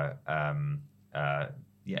or a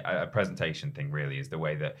presentation thing really, is the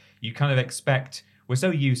way that you kind of expect. We're so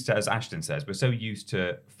used to, as Ashton says, we're so used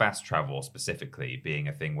to fast travel specifically being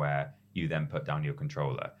a thing where you then put down your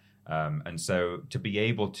controller. And so to be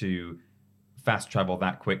able to fast travel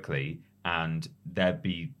that quickly and there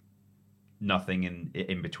be nothing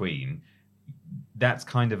in between, that's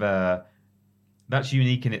kind of that's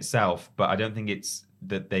unique in itself, but I don't think it's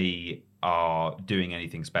that they are doing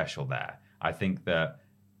anything special there. I think that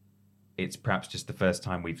it's perhaps just the first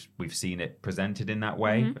time we've seen it presented in that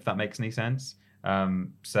way, if that makes any sense.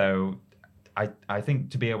 So I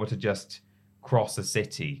think to be able to just cross a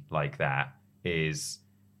city like that is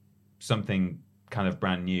something kind of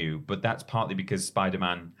brand new, but that's partly because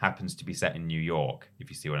Spider-Man happens to be set in New York, if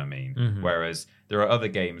you see what I mean. Whereas there are other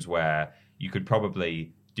games where you could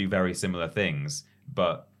probably do very similar things,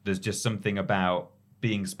 but there's just something about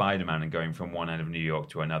being Spider-Man and going from one end of New York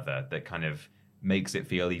to another that kind of makes it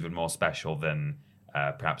feel even more special than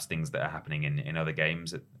perhaps things that are happening in other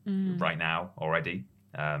games right now already.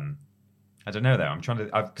 I don't know though.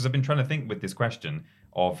 Because I've been trying to think with this question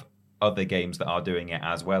of other games that are doing it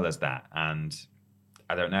as well as that, and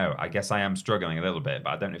I don't know. I guess I am struggling a little bit, but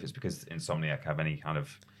I don't know if it's because Insomniac have any kind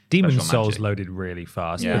of Demon's special Souls magic. loaded really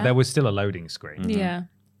fast, Yeah. but there was still a loading screen. Yeah.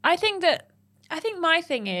 I think my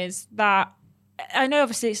thing is that I know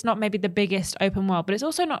obviously it's not maybe the biggest open world, but it's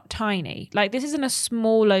also not tiny. Like, this isn't a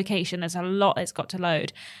small location. There's a lot that's got to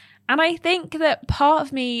load. And I think that part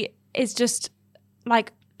of me is just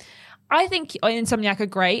like, I think Insomniac are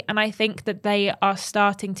great, and I think that they are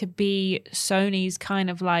starting to be Sony's kind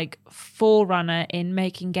of like forerunner in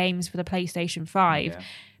making games for the PlayStation 5. Yeah.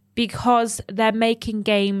 Because they're making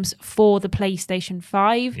games for the PlayStation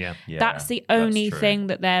 5. Yeah. That's the that's only true. thing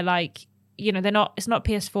that they're like, it's not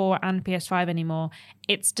PS4 and PS5 anymore.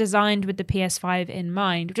 It's designed with the PS5 in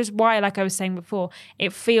mind, which is why, like I was saying before,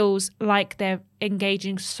 it feels like they're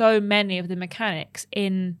engaging so many of the mechanics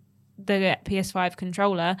in the PS5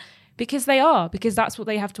 controller because that's what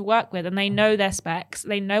they have to work with, and they know their specs,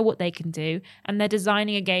 they know what they can do, and they're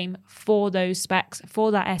designing a game for those specs,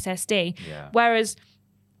 for that SSD. Yeah. Whereas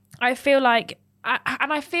I feel like,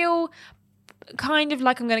 I feel kind of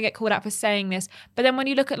like I'm going to get called out for saying this, but then when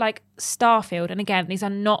you look at like Starfield, and again, these are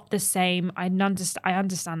not the same, I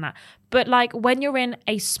understand that, but like when you're in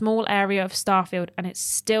a small area of Starfield and it's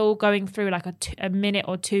still going through like a minute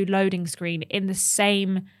or two loading screen in the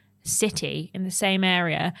same city, in the same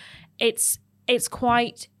area, it's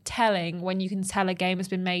quite telling when you can tell a game has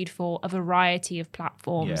been made for a variety of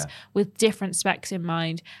platforms with different specs in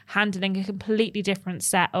mind, handling a completely different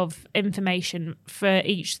set of information for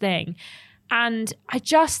each thing. And I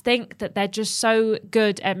just think that they're just so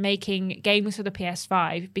good at making games for the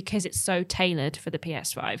PS5 because it's so tailored for the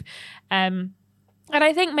PS5. And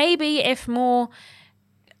I think maybe if more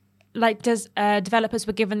developers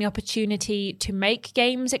were given the opportunity to make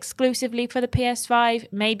games exclusively for the PS5,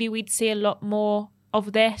 maybe we'd see a lot more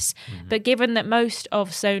of this. But given that most of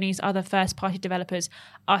Sony's other first-party developers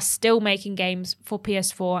are still making games for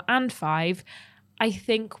PS4 and 5, I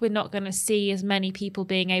think we're not going to see as many people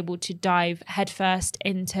being able to dive headfirst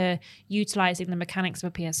into utilizing the mechanics of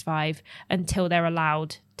a PS5 until they're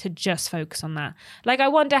allowed to just focus on that. Like, I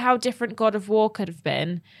wonder how different God of War could have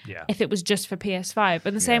been if it was just for PS5.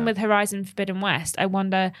 And the same with Horizon Forbidden West. I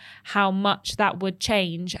wonder how much that would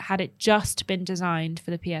change had it just been designed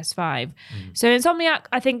for the PS5. So Insomniac,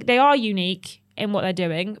 I think they are unique in what they're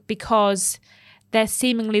doing because they're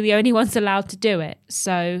seemingly the only ones allowed to do it.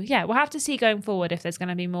 So, yeah, we'll have to see going forward if there's going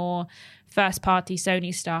to be more first-party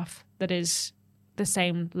Sony stuff that is the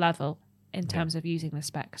same level in terms of using the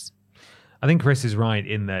specs. I think Chris is right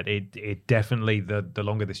in that it definitely, the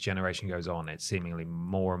longer this generation goes on, it's seemingly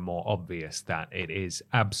more and more obvious that it is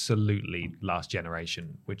absolutely last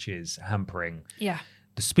generation, which is hampering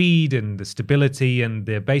the speed and the stability and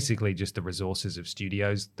basically just the resources of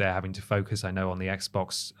studios. They're having to focus. I know on the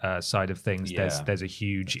Xbox side of things, there's a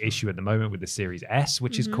huge issue at the moment with the Series S,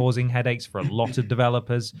 which is causing headaches for a lot of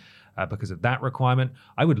developers because of that requirement.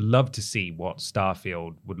 I would love to see what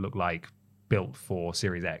Starfield would look like built for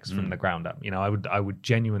Series X from the ground up. I would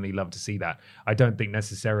genuinely love to see that. I don't think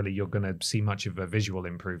necessarily you're going to see much of a visual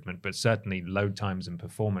improvement, but certainly load times and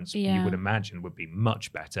performance you would imagine would be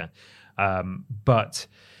much better. But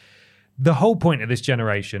the whole point of this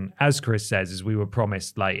generation, as Chris says, is we were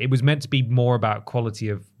promised, like, it was meant to be more about quality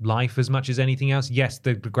of life as much as anything else. Yes,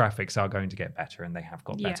 the graphics are going to get better, and they have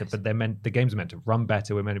got better, but the games are meant to run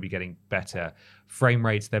better. We're meant to be getting better frame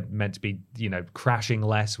rates. They're meant to be, crashing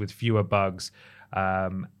less with fewer bugs.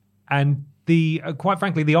 And quite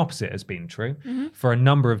frankly, the opposite has been true for a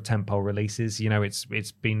number of tentpole releases.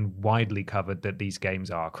 It's been widely covered that these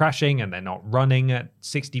games are crashing and they're not running at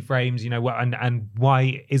 60 frames. And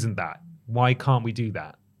why isn't that? Why can't we do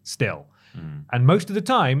that still? And most of the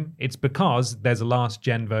time, it's because there's a last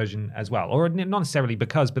gen version as well, or not necessarily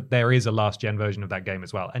because, but there is a last gen version of that game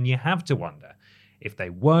as well. And you have to wonder if they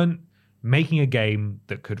weren't making a game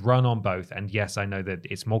that could run on both. And yes, I know that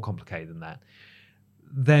it's more complicated than that.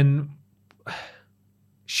 Then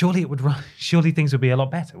surely it would run. Surely things would be a lot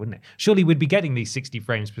better, wouldn't it? Surely we'd be getting these 60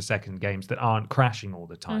 frames per second games that aren't crashing all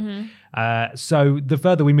the time. So the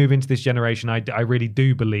further we move into this generation, I really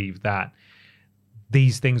do believe that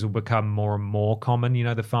these things will become more and more common. You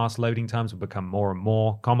know, the fast loading times will become more and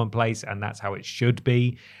more commonplace, and that's how it should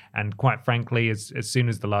be. And quite frankly, as soon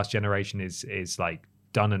as the last generation is like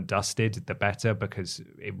done and dusted, the better, because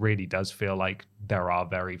it really does feel like there are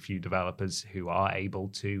very few developers who are able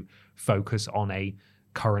to focus on a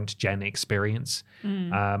current gen experience.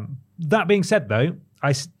 That being said, though,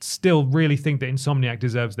 I still really think that Insomniac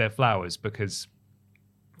deserves their flowers, because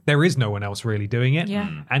there is no one else really doing it.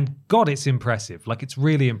 Yeah. And God, it's impressive. Like, it's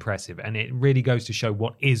really impressive. And it really goes to show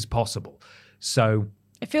what is possible. So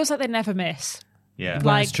It feels like they never miss. Yeah.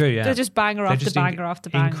 Well, Like, that's true, yeah. they're just banger They're after just banger after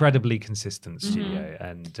banger. incredibly consistent studio.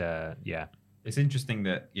 And yeah. It's interesting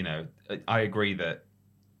that, you know, I agree that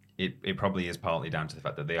it probably is partly down to the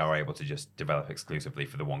fact that they are able to just develop exclusively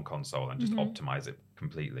for the one console and just optimize it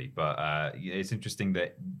completely. But it's interesting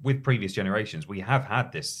that with previous generations, we have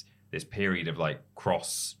had this period of like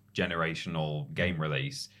cross-generational game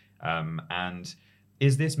release. And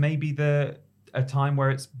is this maybe a time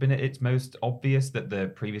where it's been at its most obvious that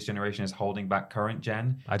the previous generation is holding back current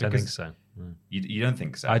gen? I don't think so. You don't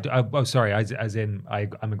think so? Oh, sorry. As in,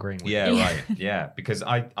 I'm agreeing with you. Yeah, right. Yeah, because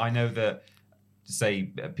I know that,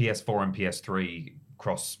 say, PS4 and PS3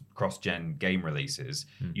 cross-gen game releases,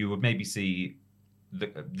 you would maybe see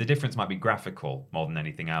the difference might be graphical more than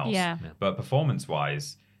anything else. Yeah. But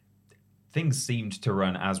performance-wise, things seemed to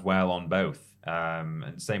run as well on both.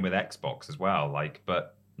 And same with Xbox as well. Like,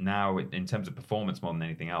 but now in terms of performance more than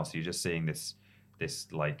anything else, you're just seeing this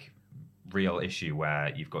like real issue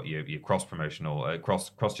where you've got your cross-promotional,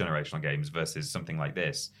 cross-generational games versus something like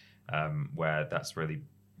this, where that's really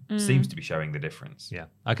seems to be showing the difference. Yeah.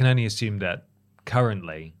 I can only assume that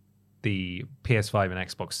currently the PS5 and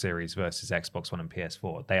Xbox Series versus Xbox One and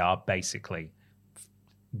PS4, they are basically,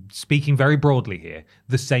 speaking very broadly here,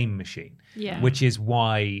 the same machine. Yeah. Which is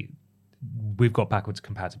why we've got backwards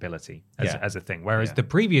compatibility as a thing. Whereas the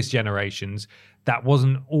previous generations, that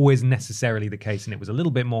wasn't always necessarily the case, and it was a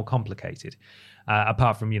little bit more complicated.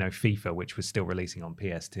 Apart from, FIFA, which was still releasing on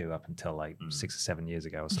PS2 up until like 6 or 7 years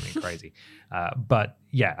ago or something crazy. But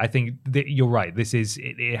yeah, I think you're right.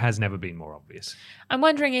 It has never been more obvious. I'm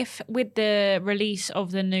wondering if with the release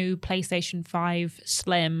of the new PlayStation 5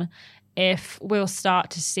 Slim, if we'll start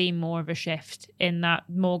to see more of a shift in that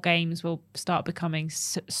more games will start becoming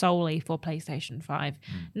solely for PlayStation 5.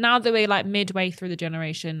 Now that we're like midway through the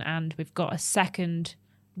generation and we've got a second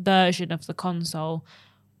version of the console,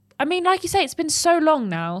 I mean, like you say, it's been so long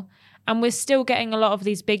now and we're still getting a lot of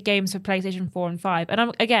these big games for PlayStation 4 and 5.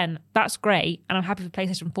 And again, that's great. And I'm happy for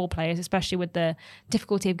PlayStation 4 players, especially with the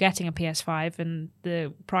difficulty of getting a PS5 and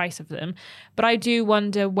the price of them. But I do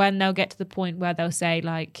wonder when they'll get to the point where they'll say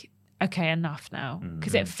like, okay, enough now.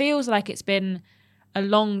 Because it feels like it's been a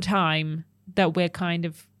long time that we're kind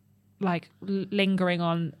of like lingering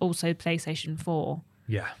on also PlayStation 4.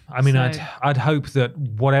 Yeah. I mean, So- I'd hope that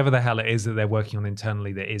whatever the hell it is that they're working on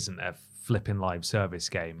internally that isn't a flipping live service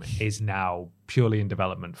game is now purely in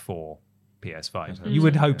development for PS5. You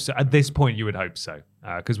would hope so. At this point, you would hope so.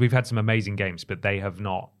 Because we've had some amazing games, but they have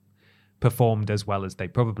not performed as well as they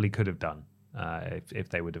probably could have done if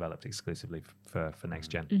they were developed exclusively for next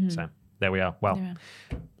gen. So there we are. Well,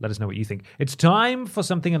 let us know what you think. It's time for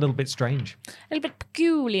something a little bit strange. A little bit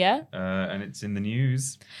peculiar. And it's in the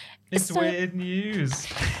news. It's So- weird news.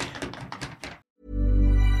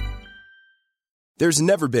 There's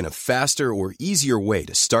never been a faster or easier way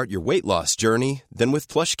to start your weight loss journey than with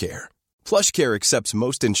PlushCare. PlushCare accepts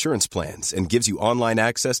most insurance plans and gives you online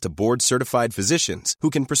access to board-certified physicians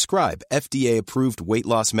who can prescribe FDA-approved weight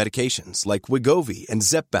loss medications like Wegovy and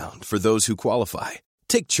Zepbound for those who qualify.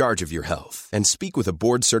 Take charge of your health and speak with a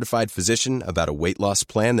board-certified physician about a weight loss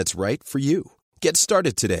plan that's right for you. Get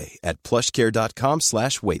started today at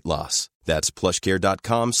plushcare.com/weight loss. That's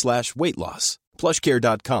plushcare.com/weight loss.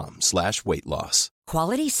 plushcare.com/weight loss.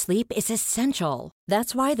 Quality sleep is essential.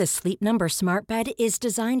 That's why the Sleep Number Smart Bed is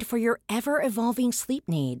designed for your ever-evolving sleep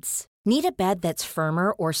needs. Need a bed that's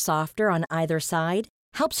firmer or softer on either side?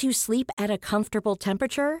 Helps you sleep at a comfortable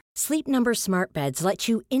temperature? Sleep Number Smart Beds let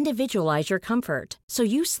you individualize your comfort so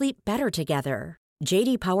you sleep better together.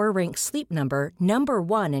 J.D. Power ranks Sleep Number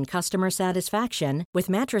 #1 in customer satisfaction with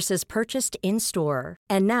mattresses purchased in-store.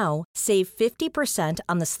 And now, save 50%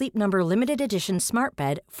 on the Sleep Number Limited Edition Smart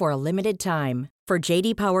Bed for a limited time. For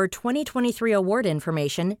J.D. Power 2023 award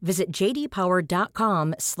information, visit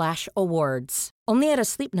jdpower.com/awards. Only at a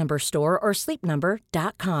Sleep Number store or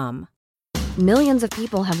sleepnumber.com. Millions of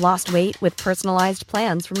people have lost weight with personalized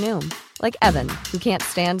plans from Noom. Like Evan, who can't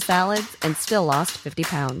stand salads and still lost 50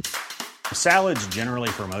 pounds. Salads generally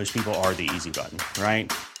for most people are the easy button, right?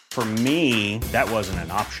 For me, that wasn't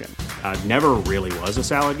an option. I never really was a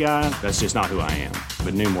salad guy. That's just not who I am.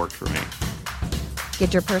 But Noom worked for me.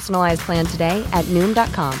 Get your personalized plan today at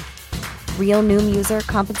Noom.com. Real Noom user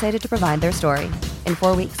compensated to provide their story. In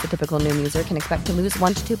 4 weeks, the typical Noom user can expect to lose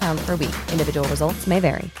 1 to 2 pounds per week. Individual results may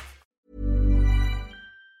vary.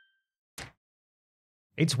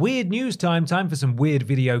 It's weird news time for some weird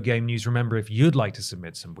video game news. Remember, if you'd like to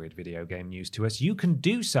submit some weird video game news to us, you can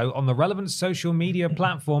do so on the relevant social media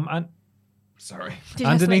platform and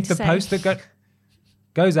underneath the post that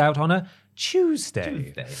goes out on a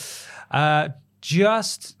Tuesday. Hang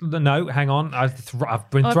on.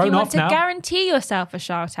 I've been thrown off now. To guarantee yourself a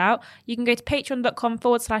shout out, you can go to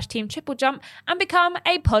patreon.com/Team TripleJump and become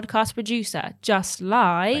a podcast producer, just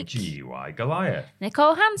like GUI Goliath,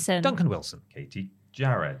 Nicole Hansen, Duncan Wilson, Katie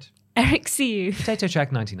Jared, Eric Siu, Potato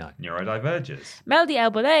Shack 99, Neurodiverges, Melody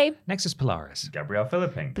Elbolet, Nexus Polaris, Gabrielle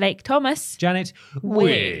Philipping, Blake Thomas, Janet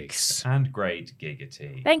Wiggs, and Great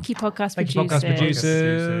Giggity. Thank you, podcast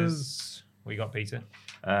producers. We got Peter.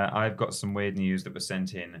 I've got some weird news that was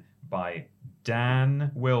sent in by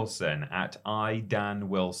Dan Wilson at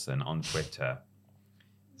iDanWilson on Twitter.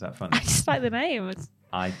 Is that funny? I just like the name.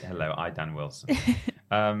 Hello, Dan Wilson.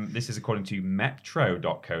 This is according to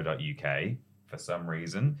metro.co.uk for some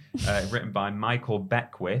reason, written by Michael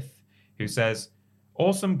Beckwith, who says,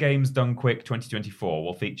 Awesome Games Done Quick 2024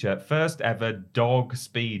 will feature first ever dog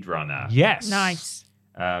speedrunner. Yes. Nice.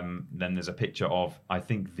 Then there's a picture of, I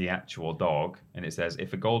think, the actual dog, and it says,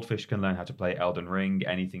 if a goldfish can learn how to play Elden Ring,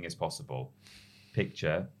 anything is possible.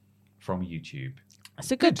 Picture from YouTube.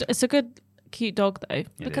 It's a good, cute dog, though.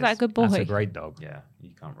 Look at that good boy. That's a great dog. Yeah,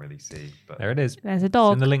 you can't really see. But there it is. There's a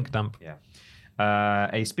dog. It's in the link dump. Yeah.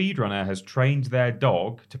 A speedrunner has trained their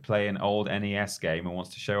dog to play an old NES game and wants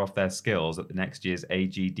to show off their skills at the next year's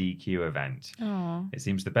AGDQ event. Aww. It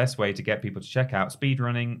seems the best way to get people to check out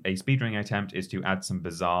speedrunning. A speedrunning attempt is to add some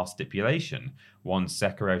bizarre stipulation. One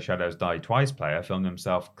Sekiro Shadows Die Twice player filmed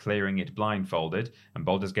himself clearing it blindfolded, and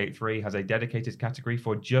Baldur's Gate 3 has a dedicated category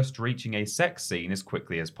for just reaching a sex scene as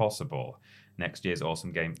quickly as possible. Next year's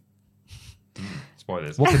awesome game...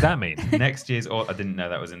 Spoilers. What could that mean? Next year's... I didn't know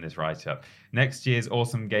that was in this write-up. Next year's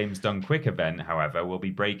Awesome Games Done Quick event, however, will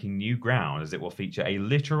be breaking new ground as it will feature a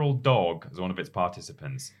literal dog as one of its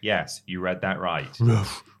participants. Yes, you read that right. For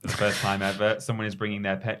the first time ever, someone is bringing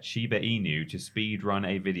their pet Shiba Inu to speed run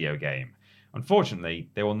a video game. Unfortunately,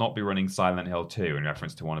 they will not be running Silent Hill 2 in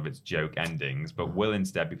reference to one of its joke endings, but will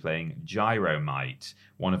instead be playing Gyromite,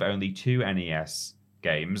 one of only 2 NES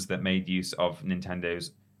games that made use of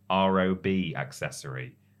Nintendo's ROB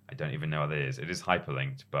accessory. I don't even know what it is. It is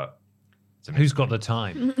hyperlinked, but... Who's got the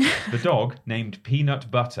time? The dog, named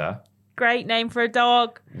Peanut Butter... Great name for a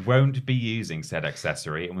dog. ...won't be using said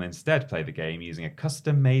accessory and will instead play the game using a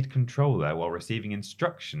custom-made controller while receiving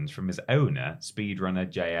instructions from his owner,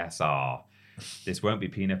 speedrunner JSR. This won't be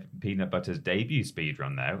Peanut Butter's debut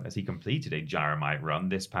speedrun, though, as he completed a Gyromite run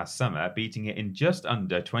this past summer, beating it in just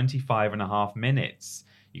under 25.5 minutes.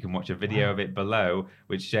 You can watch a video of it below,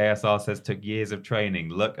 which JSR says took years of training.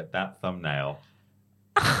 Look at that thumbnail.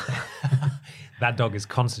 That dog is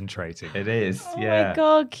concentrating. It is, Oh yeah. my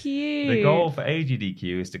God, cute. The goal for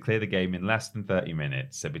AGDQ is to clear the game in less than 30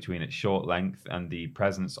 minutes. So between its short length and the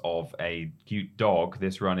presence of a cute dog,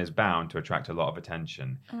 this run is bound to attract a lot of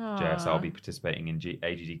attention. JSR will be participating in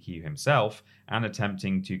AGDQ himself and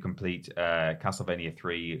attempting to complete Castlevania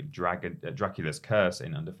 3 Dracula's Curse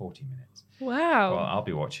in under 40 minutes. Wow. Well, I'll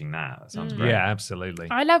be watching that. That sounds great. Yeah, absolutely.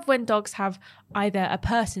 I love when dogs have either a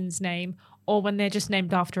person's name or when they're just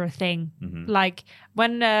named after a thing. Mm-hmm. Like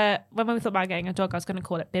when we thought about getting a dog, I was going to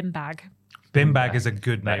call it Bimbag. Bimbag is a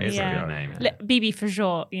good name. That is a good name. Yeah. BB for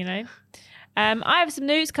short, you know. I have some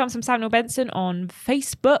news. Comes from Samuel Benson on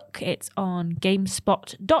Facebook. It's on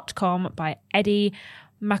GameSpot.com by Eddie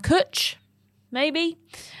Makuch, maybe.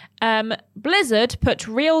 Blizzard put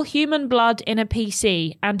real human blood in a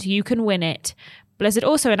PC and you can win it. Blizzard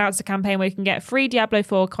also announced a campaign where you can get free Diablo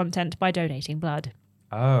 4 content by donating blood.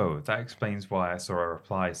 Oh, that explains why I saw a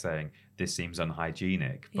reply saying this seems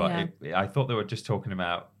unhygienic. But I thought they were just talking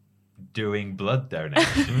about doing blood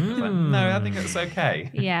donation. Like, no, I think that's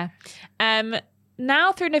okay. Yeah.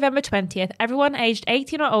 Now through November 20th, everyone aged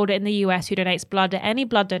 18 or older in the US who donates blood at any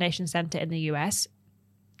blood donation center in the US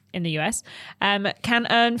can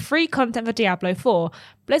earn free content for Diablo 4.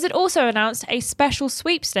 Blizzard also announced a special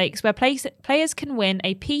sweepstakes where players can win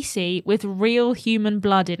a PC with real human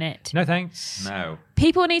blood in it. No thanks. No.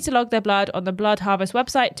 People need to log their blood on the Blood Harvest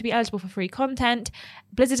website to be eligible for free content.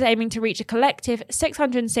 Blizzard is aiming to reach a collective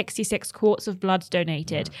 666 quarts of blood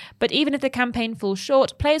donated. But even if the campaign falls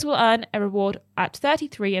short, players will earn a reward at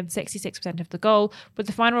 33 and 66% of the goal, with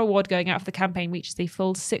the final reward going out if the campaign reaches the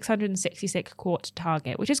full 666 quart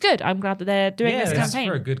target, which is good. I'm glad that they're doing this campaign. Yeah,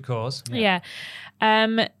 for a good cause. Yeah.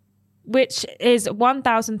 Which is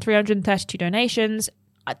 1,332 donations.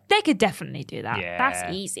 They could definitely do that. Yeah.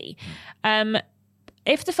 That's easy.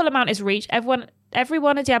 If the full amount is reached, everyone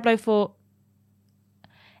a Diablo 4...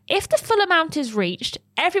 If the full amount is reached,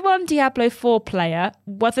 everyone Diablo 4 player,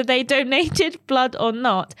 whether they donated blood or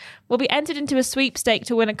not, will be entered into a sweepstake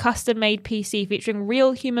to win a custom-made PC featuring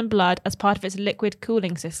real human blood as part of its liquid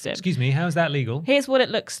cooling system. Excuse me, how is that legal? Here's what it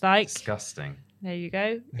looks like. Disgusting. There you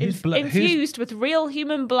go. Whose Infused with real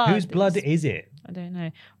human blood. Whose blood is it? I don't know.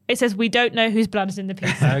 It says we don't know whose blood is in the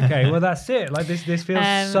PC. Okay, well that's it. Like this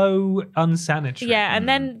feels so unsanitary. Yeah, and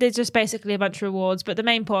then there's just basically a bunch of rewards. But the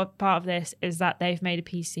main part of this is that they've made a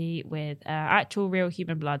PC with actual real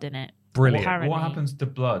human blood in it. Brilliant. Apparently. What happens to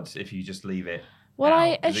blood if you just leave it? Well, out?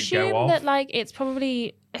 I Does it go assume off? that it's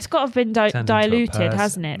got to have been Turned into a diluted, purse.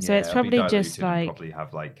 hasn't it? So Yeah, it's it'll be probably just diluted and like probably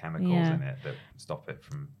have like chemicals Yeah. in it that stop it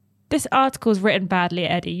from. this article's written badly,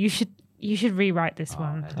 Eddie. You should rewrite this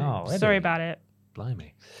one. Eddie. Oh, Eddie. Sorry about it.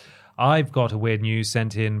 Blimey. I've got a weird news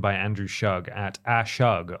sent in by Andrew Shug at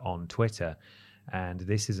 @ashug on Twitter. And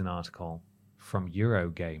this is an article from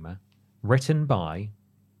Eurogamer written by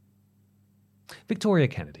Victoria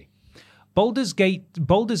Kennedy. Baldur's Gate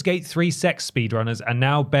 3 sex speedrunners are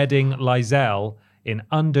now bedding Lizelle in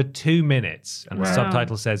under 2 minutes. And the Wow.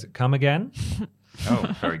 subtitle says, come again?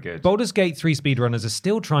 Oh, very good. Baldur's Gate 3 speedrunners are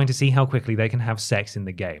still trying to see how quickly they can have sex in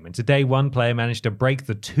the game. And today, one player managed to break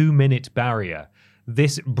the 2-minute barrier.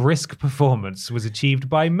 This brisk performance was achieved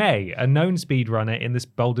by May, a known speedrunner in the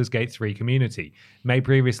Baldur's Gate 3 community. May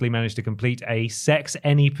previously managed to complete a sex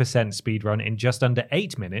any percent speedrun in just under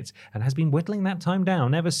 8 minutes and has been whittling that time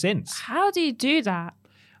down ever since. How do you do that?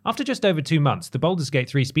 After just over 2 months, the Baldur's Gate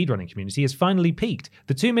 3 speedrunning community has finally peaked.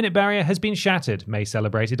 The 2-minute barrier has been shattered, May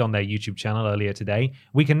celebrated on their YouTube channel earlier today.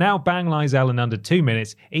 We can now bang Lizelle in under 2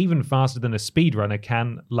 minutes, even faster than a speedrunner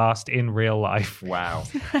can last in real life. Wow.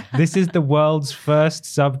 This is the world's first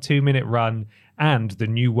sub-2-minute run and the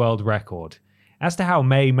new world record. As to how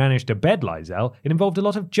May managed to bed Lizelle, it involved a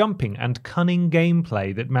lot of jumping and cunning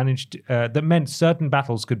gameplay that meant certain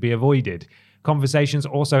battles could be avoided. Conversations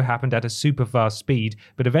also happened at a super fast speed,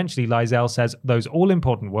 but eventually Lizelle says those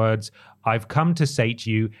all-important words, "I've come to sate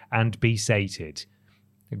you and be sated."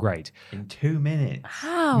 Great. In 2 minutes.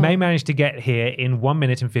 How? May managed to get here in 1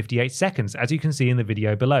 minute and 58 seconds, as you can see in the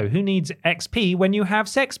video below. Who needs XP when you have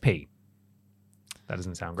SexP? That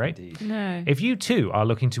doesn't sound great. Indeed. No. If you too are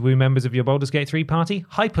looking to woo members of your Baldur's Gate 3 party,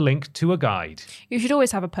 hyperlink to a guide. You should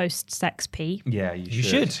always have a post-sex pee. Yeah, You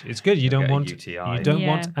should. It's good. You don't Get a want UTI. you don't Yeah.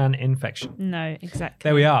 want an infection. No, exactly.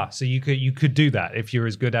 There we are. So you could do that if you're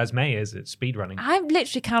as good as May is at speedrunning. I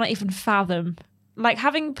literally cannot even fathom. Like,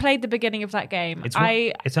 having played the beginning of that game, It's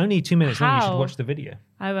only 2 minutes long. You should How? watch the video.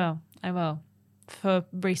 I will. For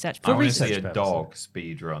research I want to purposes. see a purposes. dog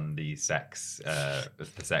speed run the sex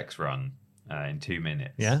run in 2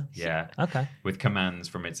 minutes. Yeah? Yeah. Okay. With commands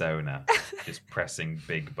from its owner, just pressing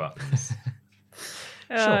big buttons.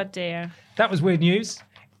 Oh, Sure. dear. That was weird news.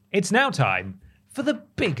 It's now time for the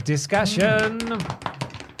big discussion.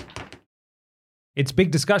 It's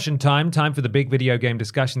big discussion time for the big video game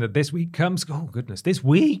discussion that this week comes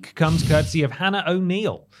courtesy of Hannah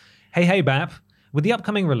O'Neill. Hey, Bap. With the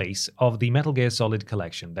upcoming release of the Metal Gear Solid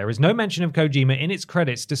collection, there is no mention of Kojima in its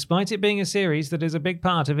credits, despite it being a series that is a big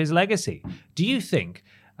part of his legacy. Do you think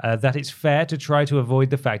that it's fair to try to avoid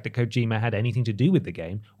the fact that Kojima had anything to do with the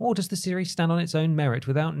game, or does the series stand on its own merit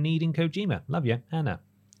without needing Kojima? Love you, Hannah.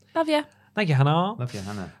 Love you. Thank you, Hannah. Love you,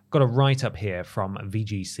 Hannah. Got a write-up here from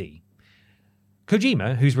VGC.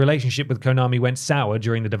 Kojima, whose relationship with Konami went sour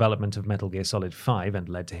during the development of Metal Gear Solid 5 and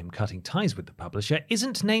led to him cutting ties with the publisher,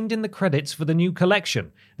 isn't named in the credits for the new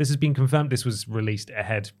collection. This has been confirmed. This was released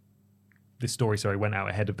ahead. This story, went out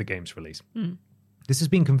ahead of the game's release. This has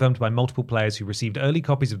been confirmed by multiple players who received early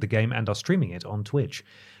copies of the game and are streaming it on Twitch.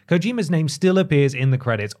 Kojima's name still appears in the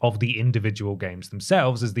credits of the individual games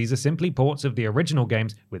themselves, as these are simply ports of the original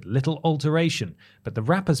games with little alteration. But the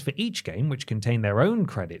wrappers for each game, which contain their own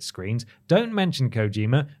credit screens, don't mention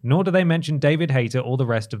Kojima, nor do they mention David Hayter or the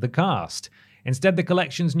rest of the cast. Instead, the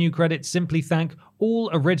collection's new credits simply thank all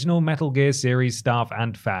original Metal Gear series staff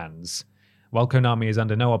and fans. While Konami is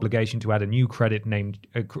under no obligation to add a new credit named...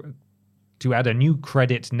 to add a new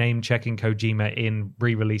credit name-checking Kojima in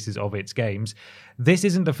re-releases of its games. This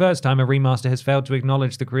isn't the first time a remaster has failed to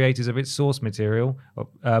acknowledge the creators of its source material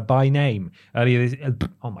by name.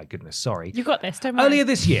 Oh my goodness, sorry. You got this, don't worry. Earlier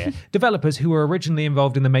this year, developers who were originally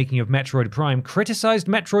involved in the making of Metroid Prime criticized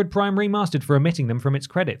Metroid Prime Remastered for omitting them from its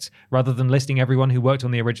credits. Rather than listing everyone who worked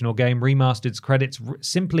on the original game, Remastered's credits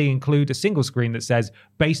simply include a single screen that says,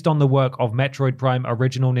 based on the work of Metroid Prime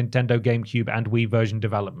original Nintendo GameCube and Wii version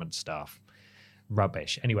development staff.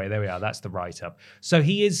 Rubbish. Anyway, there we are. That's the write-up. So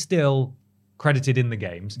he is still credited in the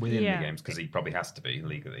games. Within the games, because he probably has to be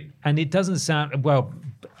legally. And it doesn't sound, well,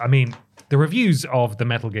 I mean, the reviews of the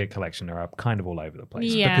Metal Gear collection are kind of all over the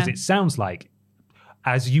place. Yeah. Because it sounds like,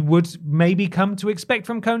 as you would maybe come to expect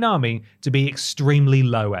from Konami, to be extremely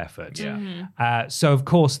low effort. Yeah. So, of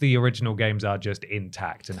course, the original games are just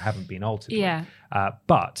intact and haven't been altered. Yeah.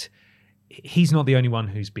 But he's not the only one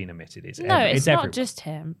who's been omitted. It's not everyone. just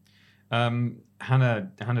him.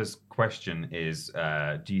 Hannah's question is,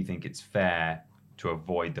 do you think it's fair to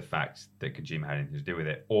avoid the fact that Kojima had anything to do with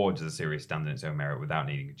it, or does the series stand on its own merit without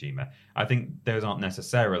needing Kojima? I think those aren't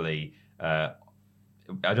necessarily...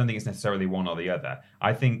 I don't think it's necessarily one or the other.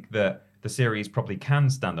 I think that the series probably can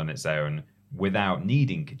stand on its own without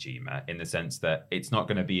needing Kojima, in the sense that it's not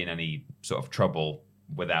going to be in any sort of trouble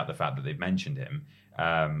without the fact that they've mentioned him,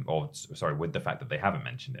 with the fact that they haven't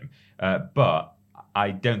mentioned him. But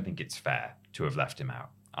I don't think it's fair to have left him out.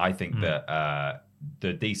 I think that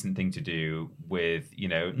the decent thing to do with,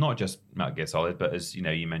 not just Metal Gear Solid, but as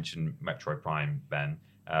you mentioned Metroid Prime, Ben,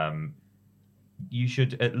 you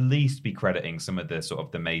should at least be crediting some of the sort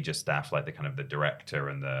of the major staff, like the kind of the director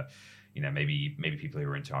and the, maybe people who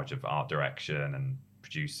are in charge of art direction and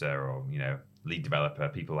producer or, lead developer,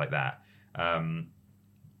 people like that.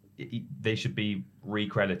 They should be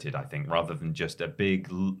recredited, I think, rather than just a big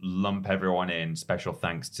lump everyone in, special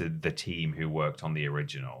thanks to the team who worked on the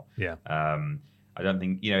original. Yeah. I don't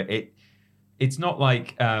think, it's not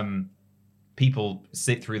like people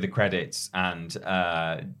sit through the credits and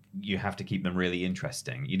you have to keep them really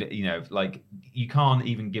interesting. Like, you can't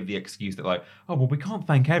even give the excuse that, like, oh, well, we can't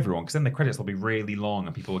thank everyone because then the credits will be really long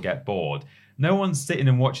and people will get bored. No one's sitting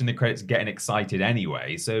and watching the credits getting excited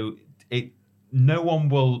anyway, so no one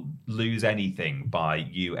will lose anything by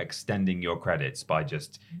you extending your credits by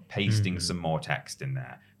just pasting some more text in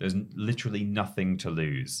there. There's literally nothing to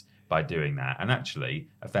lose by doing that. And actually,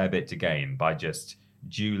 a fair bit to gain by just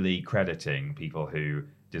duly crediting people who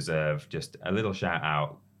deserve just a little shout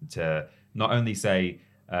out, to not only say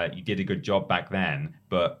you did a good job back then,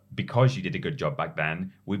 but because you did a good job back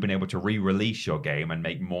then, we've been able to re-release your game and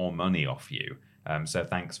make more money off you. So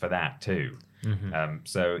thanks for that too.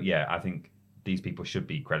 So yeah, I think these people should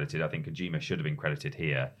be credited. I think Kojima should have been credited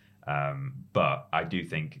here. But I do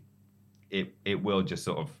think it will just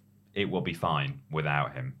sort of, it will be fine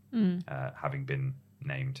without him having been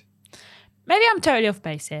named. Maybe I'm totally off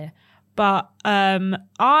base here, but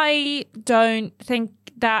I don't think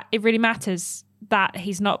that it really matters that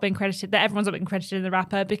he's not been credited, that everyone's not been credited in the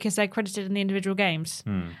wrapper, because they're credited in the individual games.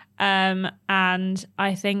 And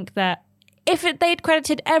I think that if they'd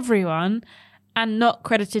credited everyone and not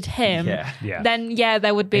credited him, then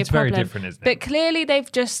there would be a problem. It's very different, isn't it? But clearly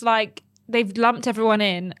they've just they've lumped everyone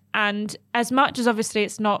in, and as much as obviously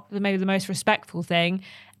it's not maybe the most respectful thing,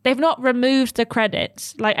 they've not removed the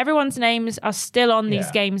credits. Like, everyone's names are still on these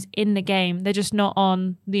games in the game. They're just not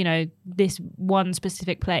on, this one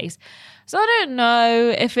specific place. So I don't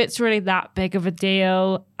know if it's really that big of a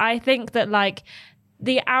deal. I think that,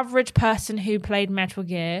 the average person who played Metal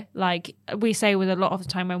Gear, like we say with a lot of the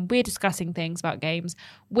time when we're discussing things about games,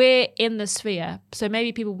 we're in the sphere. So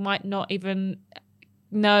maybe people might not even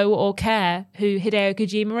know or care who Hideo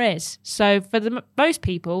Kojima is. So for most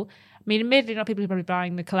people, I mean, admittedly, not people who are probably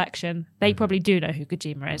buying the collection, they probably do know who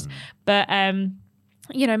Kojima is. But,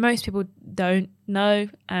 most people don't know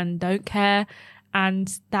and don't care,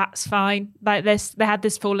 and that's fine. Like, they had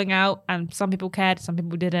this falling out, and some people cared, some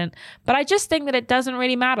people didn't. But I just think that it doesn't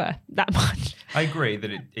really matter that much. I agree that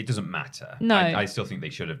it doesn't matter. No. I still think they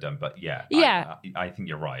should have done, but I think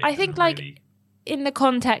you're right. I think, in the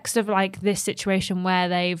context of, this situation where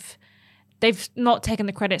they've not taken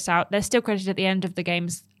the credits out, they're still credited at the end of the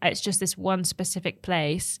games. It's just this one specific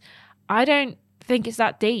place. I don't think it's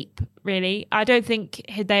that deep, really. I don't think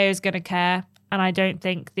Hideo's going to care, and I don't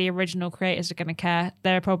think the original creators are going to care.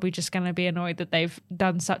 They're probably just going to be annoyed that they've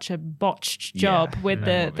done such a botched job with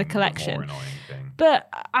the collection. But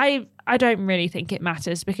I don't really think it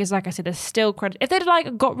matters, because, like I said, there's still credit. If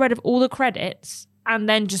they'd got rid of all the credits, and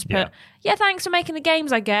then just put, thanks for making the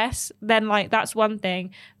games, I guess, then like that's one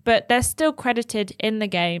thing. But they're still credited in the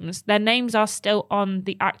games. Their names are still on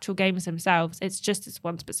the actual games themselves. It's just this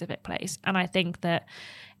one specific place. And I think that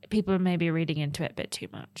people are maybe reading into it a bit too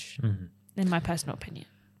much, in my personal opinion.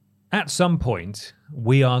 At some point,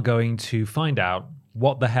 we are going to find out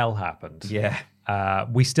what the hell happened. Yeah.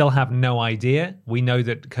 We still have no idea. We know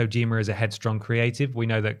that Kojima is a headstrong creative. We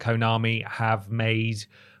know that Konami have made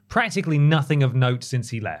practically nothing of note since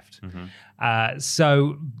he left.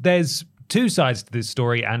 So there's two sides to this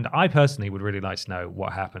story, and I personally would really like to know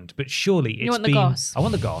what happened. But surely it's want the goss. I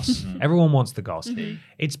want the goss. Everyone wants the goss.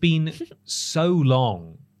 It's been so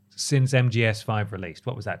long since MGS5 released.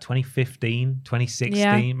 What was that, 2015,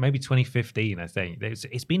 2016? Maybe 2015, I think.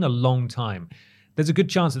 It's been a long time. There's a good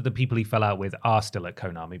chance that the people he fell out with are still at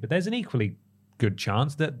Konami, but there's an equally good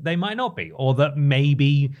chance that they might not be, or that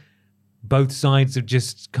maybe both sides have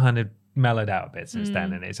just kind of mellowed out a bit since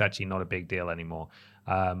then, and it's actually not a big deal anymore.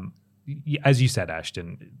 As you said,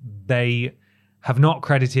 Ashton, they have not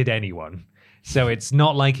credited anyone. So it's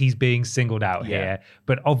not like he's being singled out here.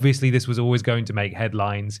 But obviously this was always going to make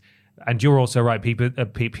headlines. And you're also right, Peeper. I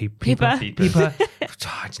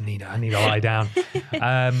need to lie down.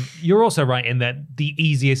 You're also right in that the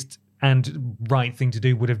easiest and right thing to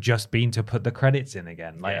do would have just been to put the credits in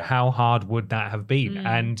again. Like, how hard would that have been?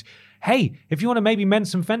 And hey, if you want to maybe mend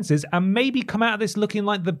some fences and maybe come out of this looking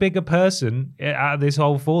like the bigger person out of this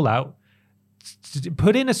whole fallout,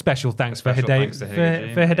 put in a special thanks for Hideo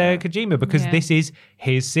Kojima, because this is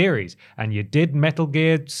his series, and you did Metal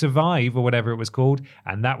Gear Survive or whatever it was called,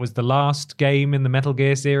 and that was the last game in the Metal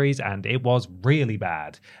Gear series, and it was really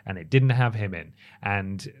bad, and it didn't have him in.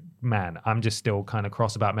 And man, I'm just still kind of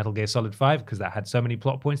cross about Metal Gear Solid 5 because that had so many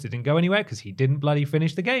plot points that didn't go anywhere because he didn't bloody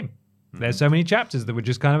finish the game. There's so many chapters that were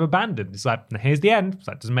just kind of abandoned. It's like, here's the end.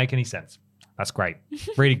 So that doesn't make any sense. That's great.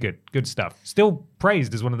 Really good stuff. Still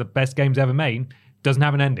praised as one of the best games ever made. Doesn't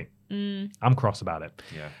have an ending. I'm cross about it.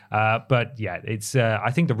 But yeah, it's.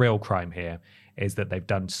 I think the real crime here is that they've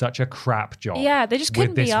done such a crap job. Yeah, they just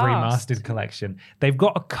couldn't with this be asked. remastered collection. They've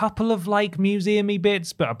got a couple of like museum-y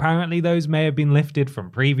bits, but apparently those may have been lifted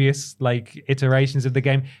from previous like iterations of the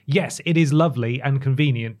game. Yes, it is lovely and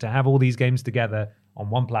convenient to have all these games together on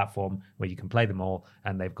one platform where you can play them all,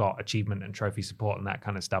 and they've got achievement and trophy support and that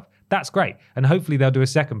kind of stuff. That's great, and hopefully they'll do a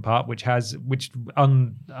second part which lets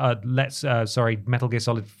Metal Gear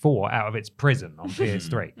Solid 4 out of its prison on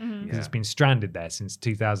PS3 because it's been stranded there since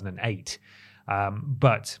 2008.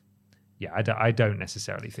 But yeah, I don't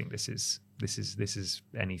necessarily think this is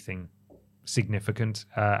anything significant,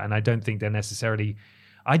 and I don't think they're necessarily.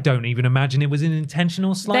 I don't even imagine it was an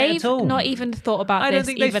intentional slight at all. They've not even thought about this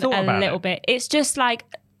even a little bit. It's just like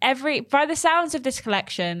by the sounds of this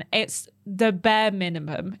collection, it's the bare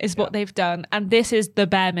minimum is what they've done. And this is the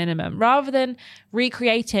bare minimum. Rather than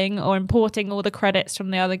recreating or importing all the credits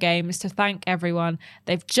from the other games to thank everyone,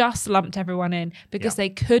 they've just lumped everyone in because they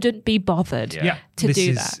couldn't be bothered to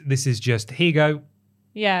do that. This is just, here you go.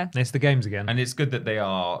 Yeah. It's the games again. And it's good that they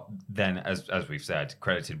are then, as we've said,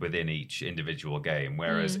 credited within each individual game.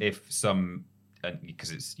 Whereas if some,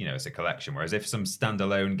 because it's a collection, whereas if some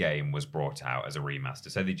standalone game was brought out as a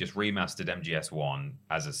remaster, so they just remastered MGS1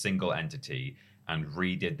 as a single entity and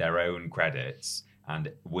redid their own credits,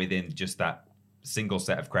 and within just that single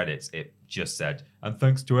set of credits, it just said, and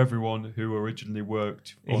thanks to everyone who originally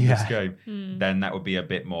worked on this game, then that would be a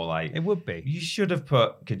bit more like... It would be. You should have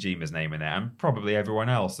put Kojima's name in there, and probably everyone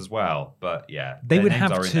else as well. But yeah, they would names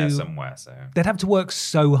have are in there somewhere. So they'd have to work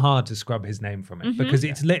so hard to scrub his name from it because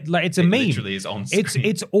it's it's a meme. Literally is on screen.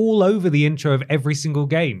 It's all over the intro of every single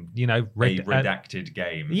game. A redacted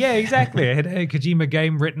game. Yeah, exactly. A Hideo Kojima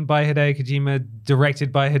game written by Hideo Kojima,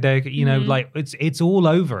 directed by Hideo. It's all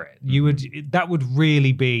over it. That would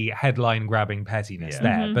really be headline grabbing pettiness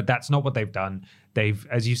there, but that's not what they've done. They've,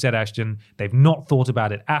 as you said, Ashton, they've not thought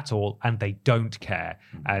about it at all, and they don't care,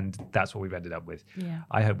 and that's what we've ended up with.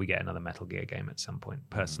 I hope we get another Metal Gear game at some point,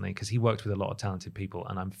 personally, because he worked with a lot of talented people,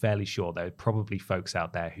 and I'm fairly sure there are probably folks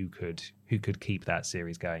out there who could keep that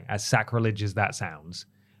series going. As sacrilegious as that sounds,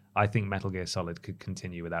 I think Metal Gear Solid could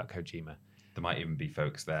continue without Kojima. There might even be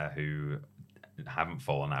folks there who haven't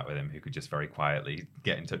fallen out with him, who could just very quietly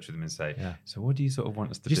get in touch with him and say, so what do you sort of want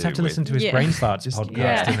us to do? You just have to listen to his Brain Farts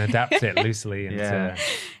podcast and adapt it loosely into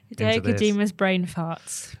Hideo Kojima's Brain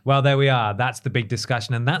Farts. Well, there we are. That's the big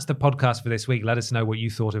discussion, and that's the podcast for this week. Let us know what you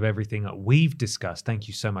thought of everything that we've discussed. Thank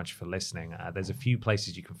you so much for listening. There's a few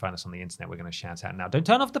places you can find us on the internet we're going to shout out now. Don't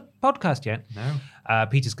turn off the podcast yet. No.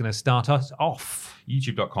 Peter's going to start us off.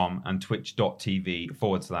 YouTube.com and twitch.tv/Team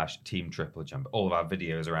TripleJump. All of our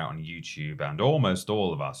videos are out on YouTube, and all almost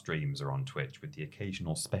all of our streams are on Twitch, with the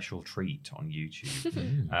occasional special treat on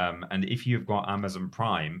YouTube. And if you've got Amazon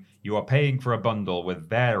Prime, you are paying for a bundle with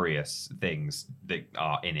various things that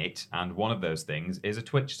are in it, and one of those things is a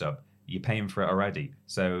Twitch sub. You're paying for it already,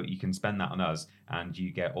 so you can spend that on us, and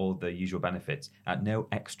you get all the usual benefits at no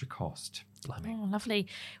extra cost. Oh, lovely.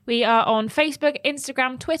 We are on Facebook,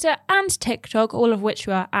 Instagram, Twitter, and TikTok, all of which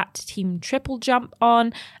we are at Team TripleJump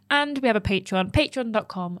on. And we have a Patreon,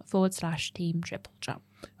 patreon.com/Team TripleJump.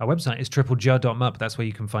 Our website is triplej.mup. That's where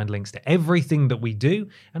you can find links to everything that we do.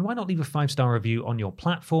 And why not leave a 5-star review on your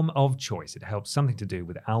platform of choice? It helps something to do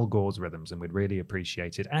with Al Gore's rhythms, and we'd really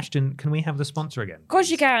appreciate it. Ashton, can we have the sponsor again? Of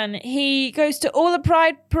course you can. He goes to all the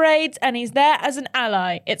Pride parades, and he's there as an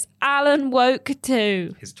ally. It's Alan Woke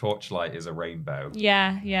too. His torchlight is a rainbow.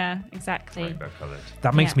 Yeah, exactly. Rainbow coloured.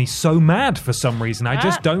 That makes me so mad for some reason. I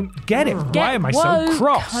just don't get it. Why am I so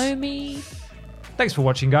cross? Homie. Thanks for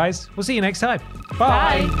watching, guys. We'll see you next time.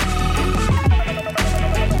 Bye.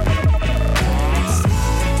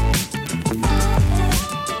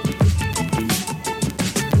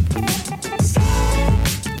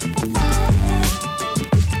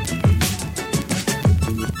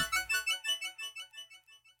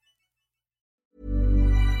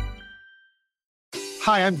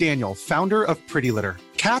 Hi, I'm Daniel, founder of Pretty Litter.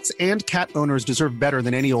 Cats and cat owners deserve better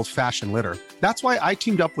than any old-fashioned litter. That's why I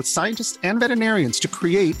teamed up with scientists and veterinarians to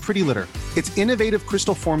create Pretty Litter. Its innovative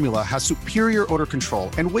crystal formula has superior odor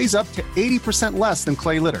control and weighs up to 80% less than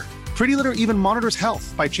clay litter. Pretty Litter even monitors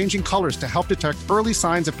health by changing colors to help detect early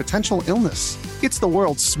signs of potential illness. It's the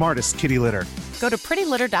world's smartest kitty litter. Go to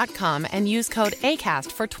prettylitter.com and use code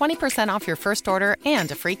ACAST for 20% off your first order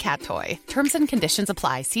and a free cat toy. Terms and conditions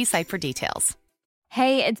apply. See site for details.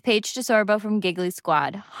 Hey, it's Paige DeSorbo from Giggly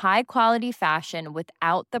Squad. High quality fashion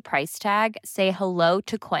without the price tag. Say hello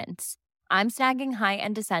to Quince. I'm snagging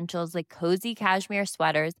high-end essentials like cozy cashmere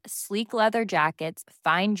sweaters, sleek leather jackets,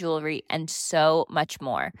 fine jewelry, and so much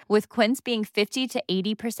more. With Quince being 50 to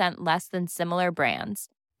 80% less than similar brands.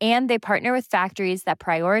 And they partner with factories that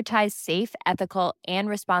prioritize safe, ethical, and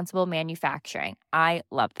responsible manufacturing. I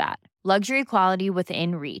love that. Luxury quality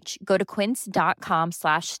within reach. Go to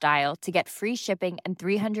quince.com/style to get free shipping and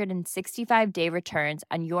 365-day returns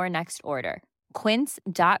on your next order.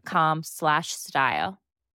 Quince.com/style.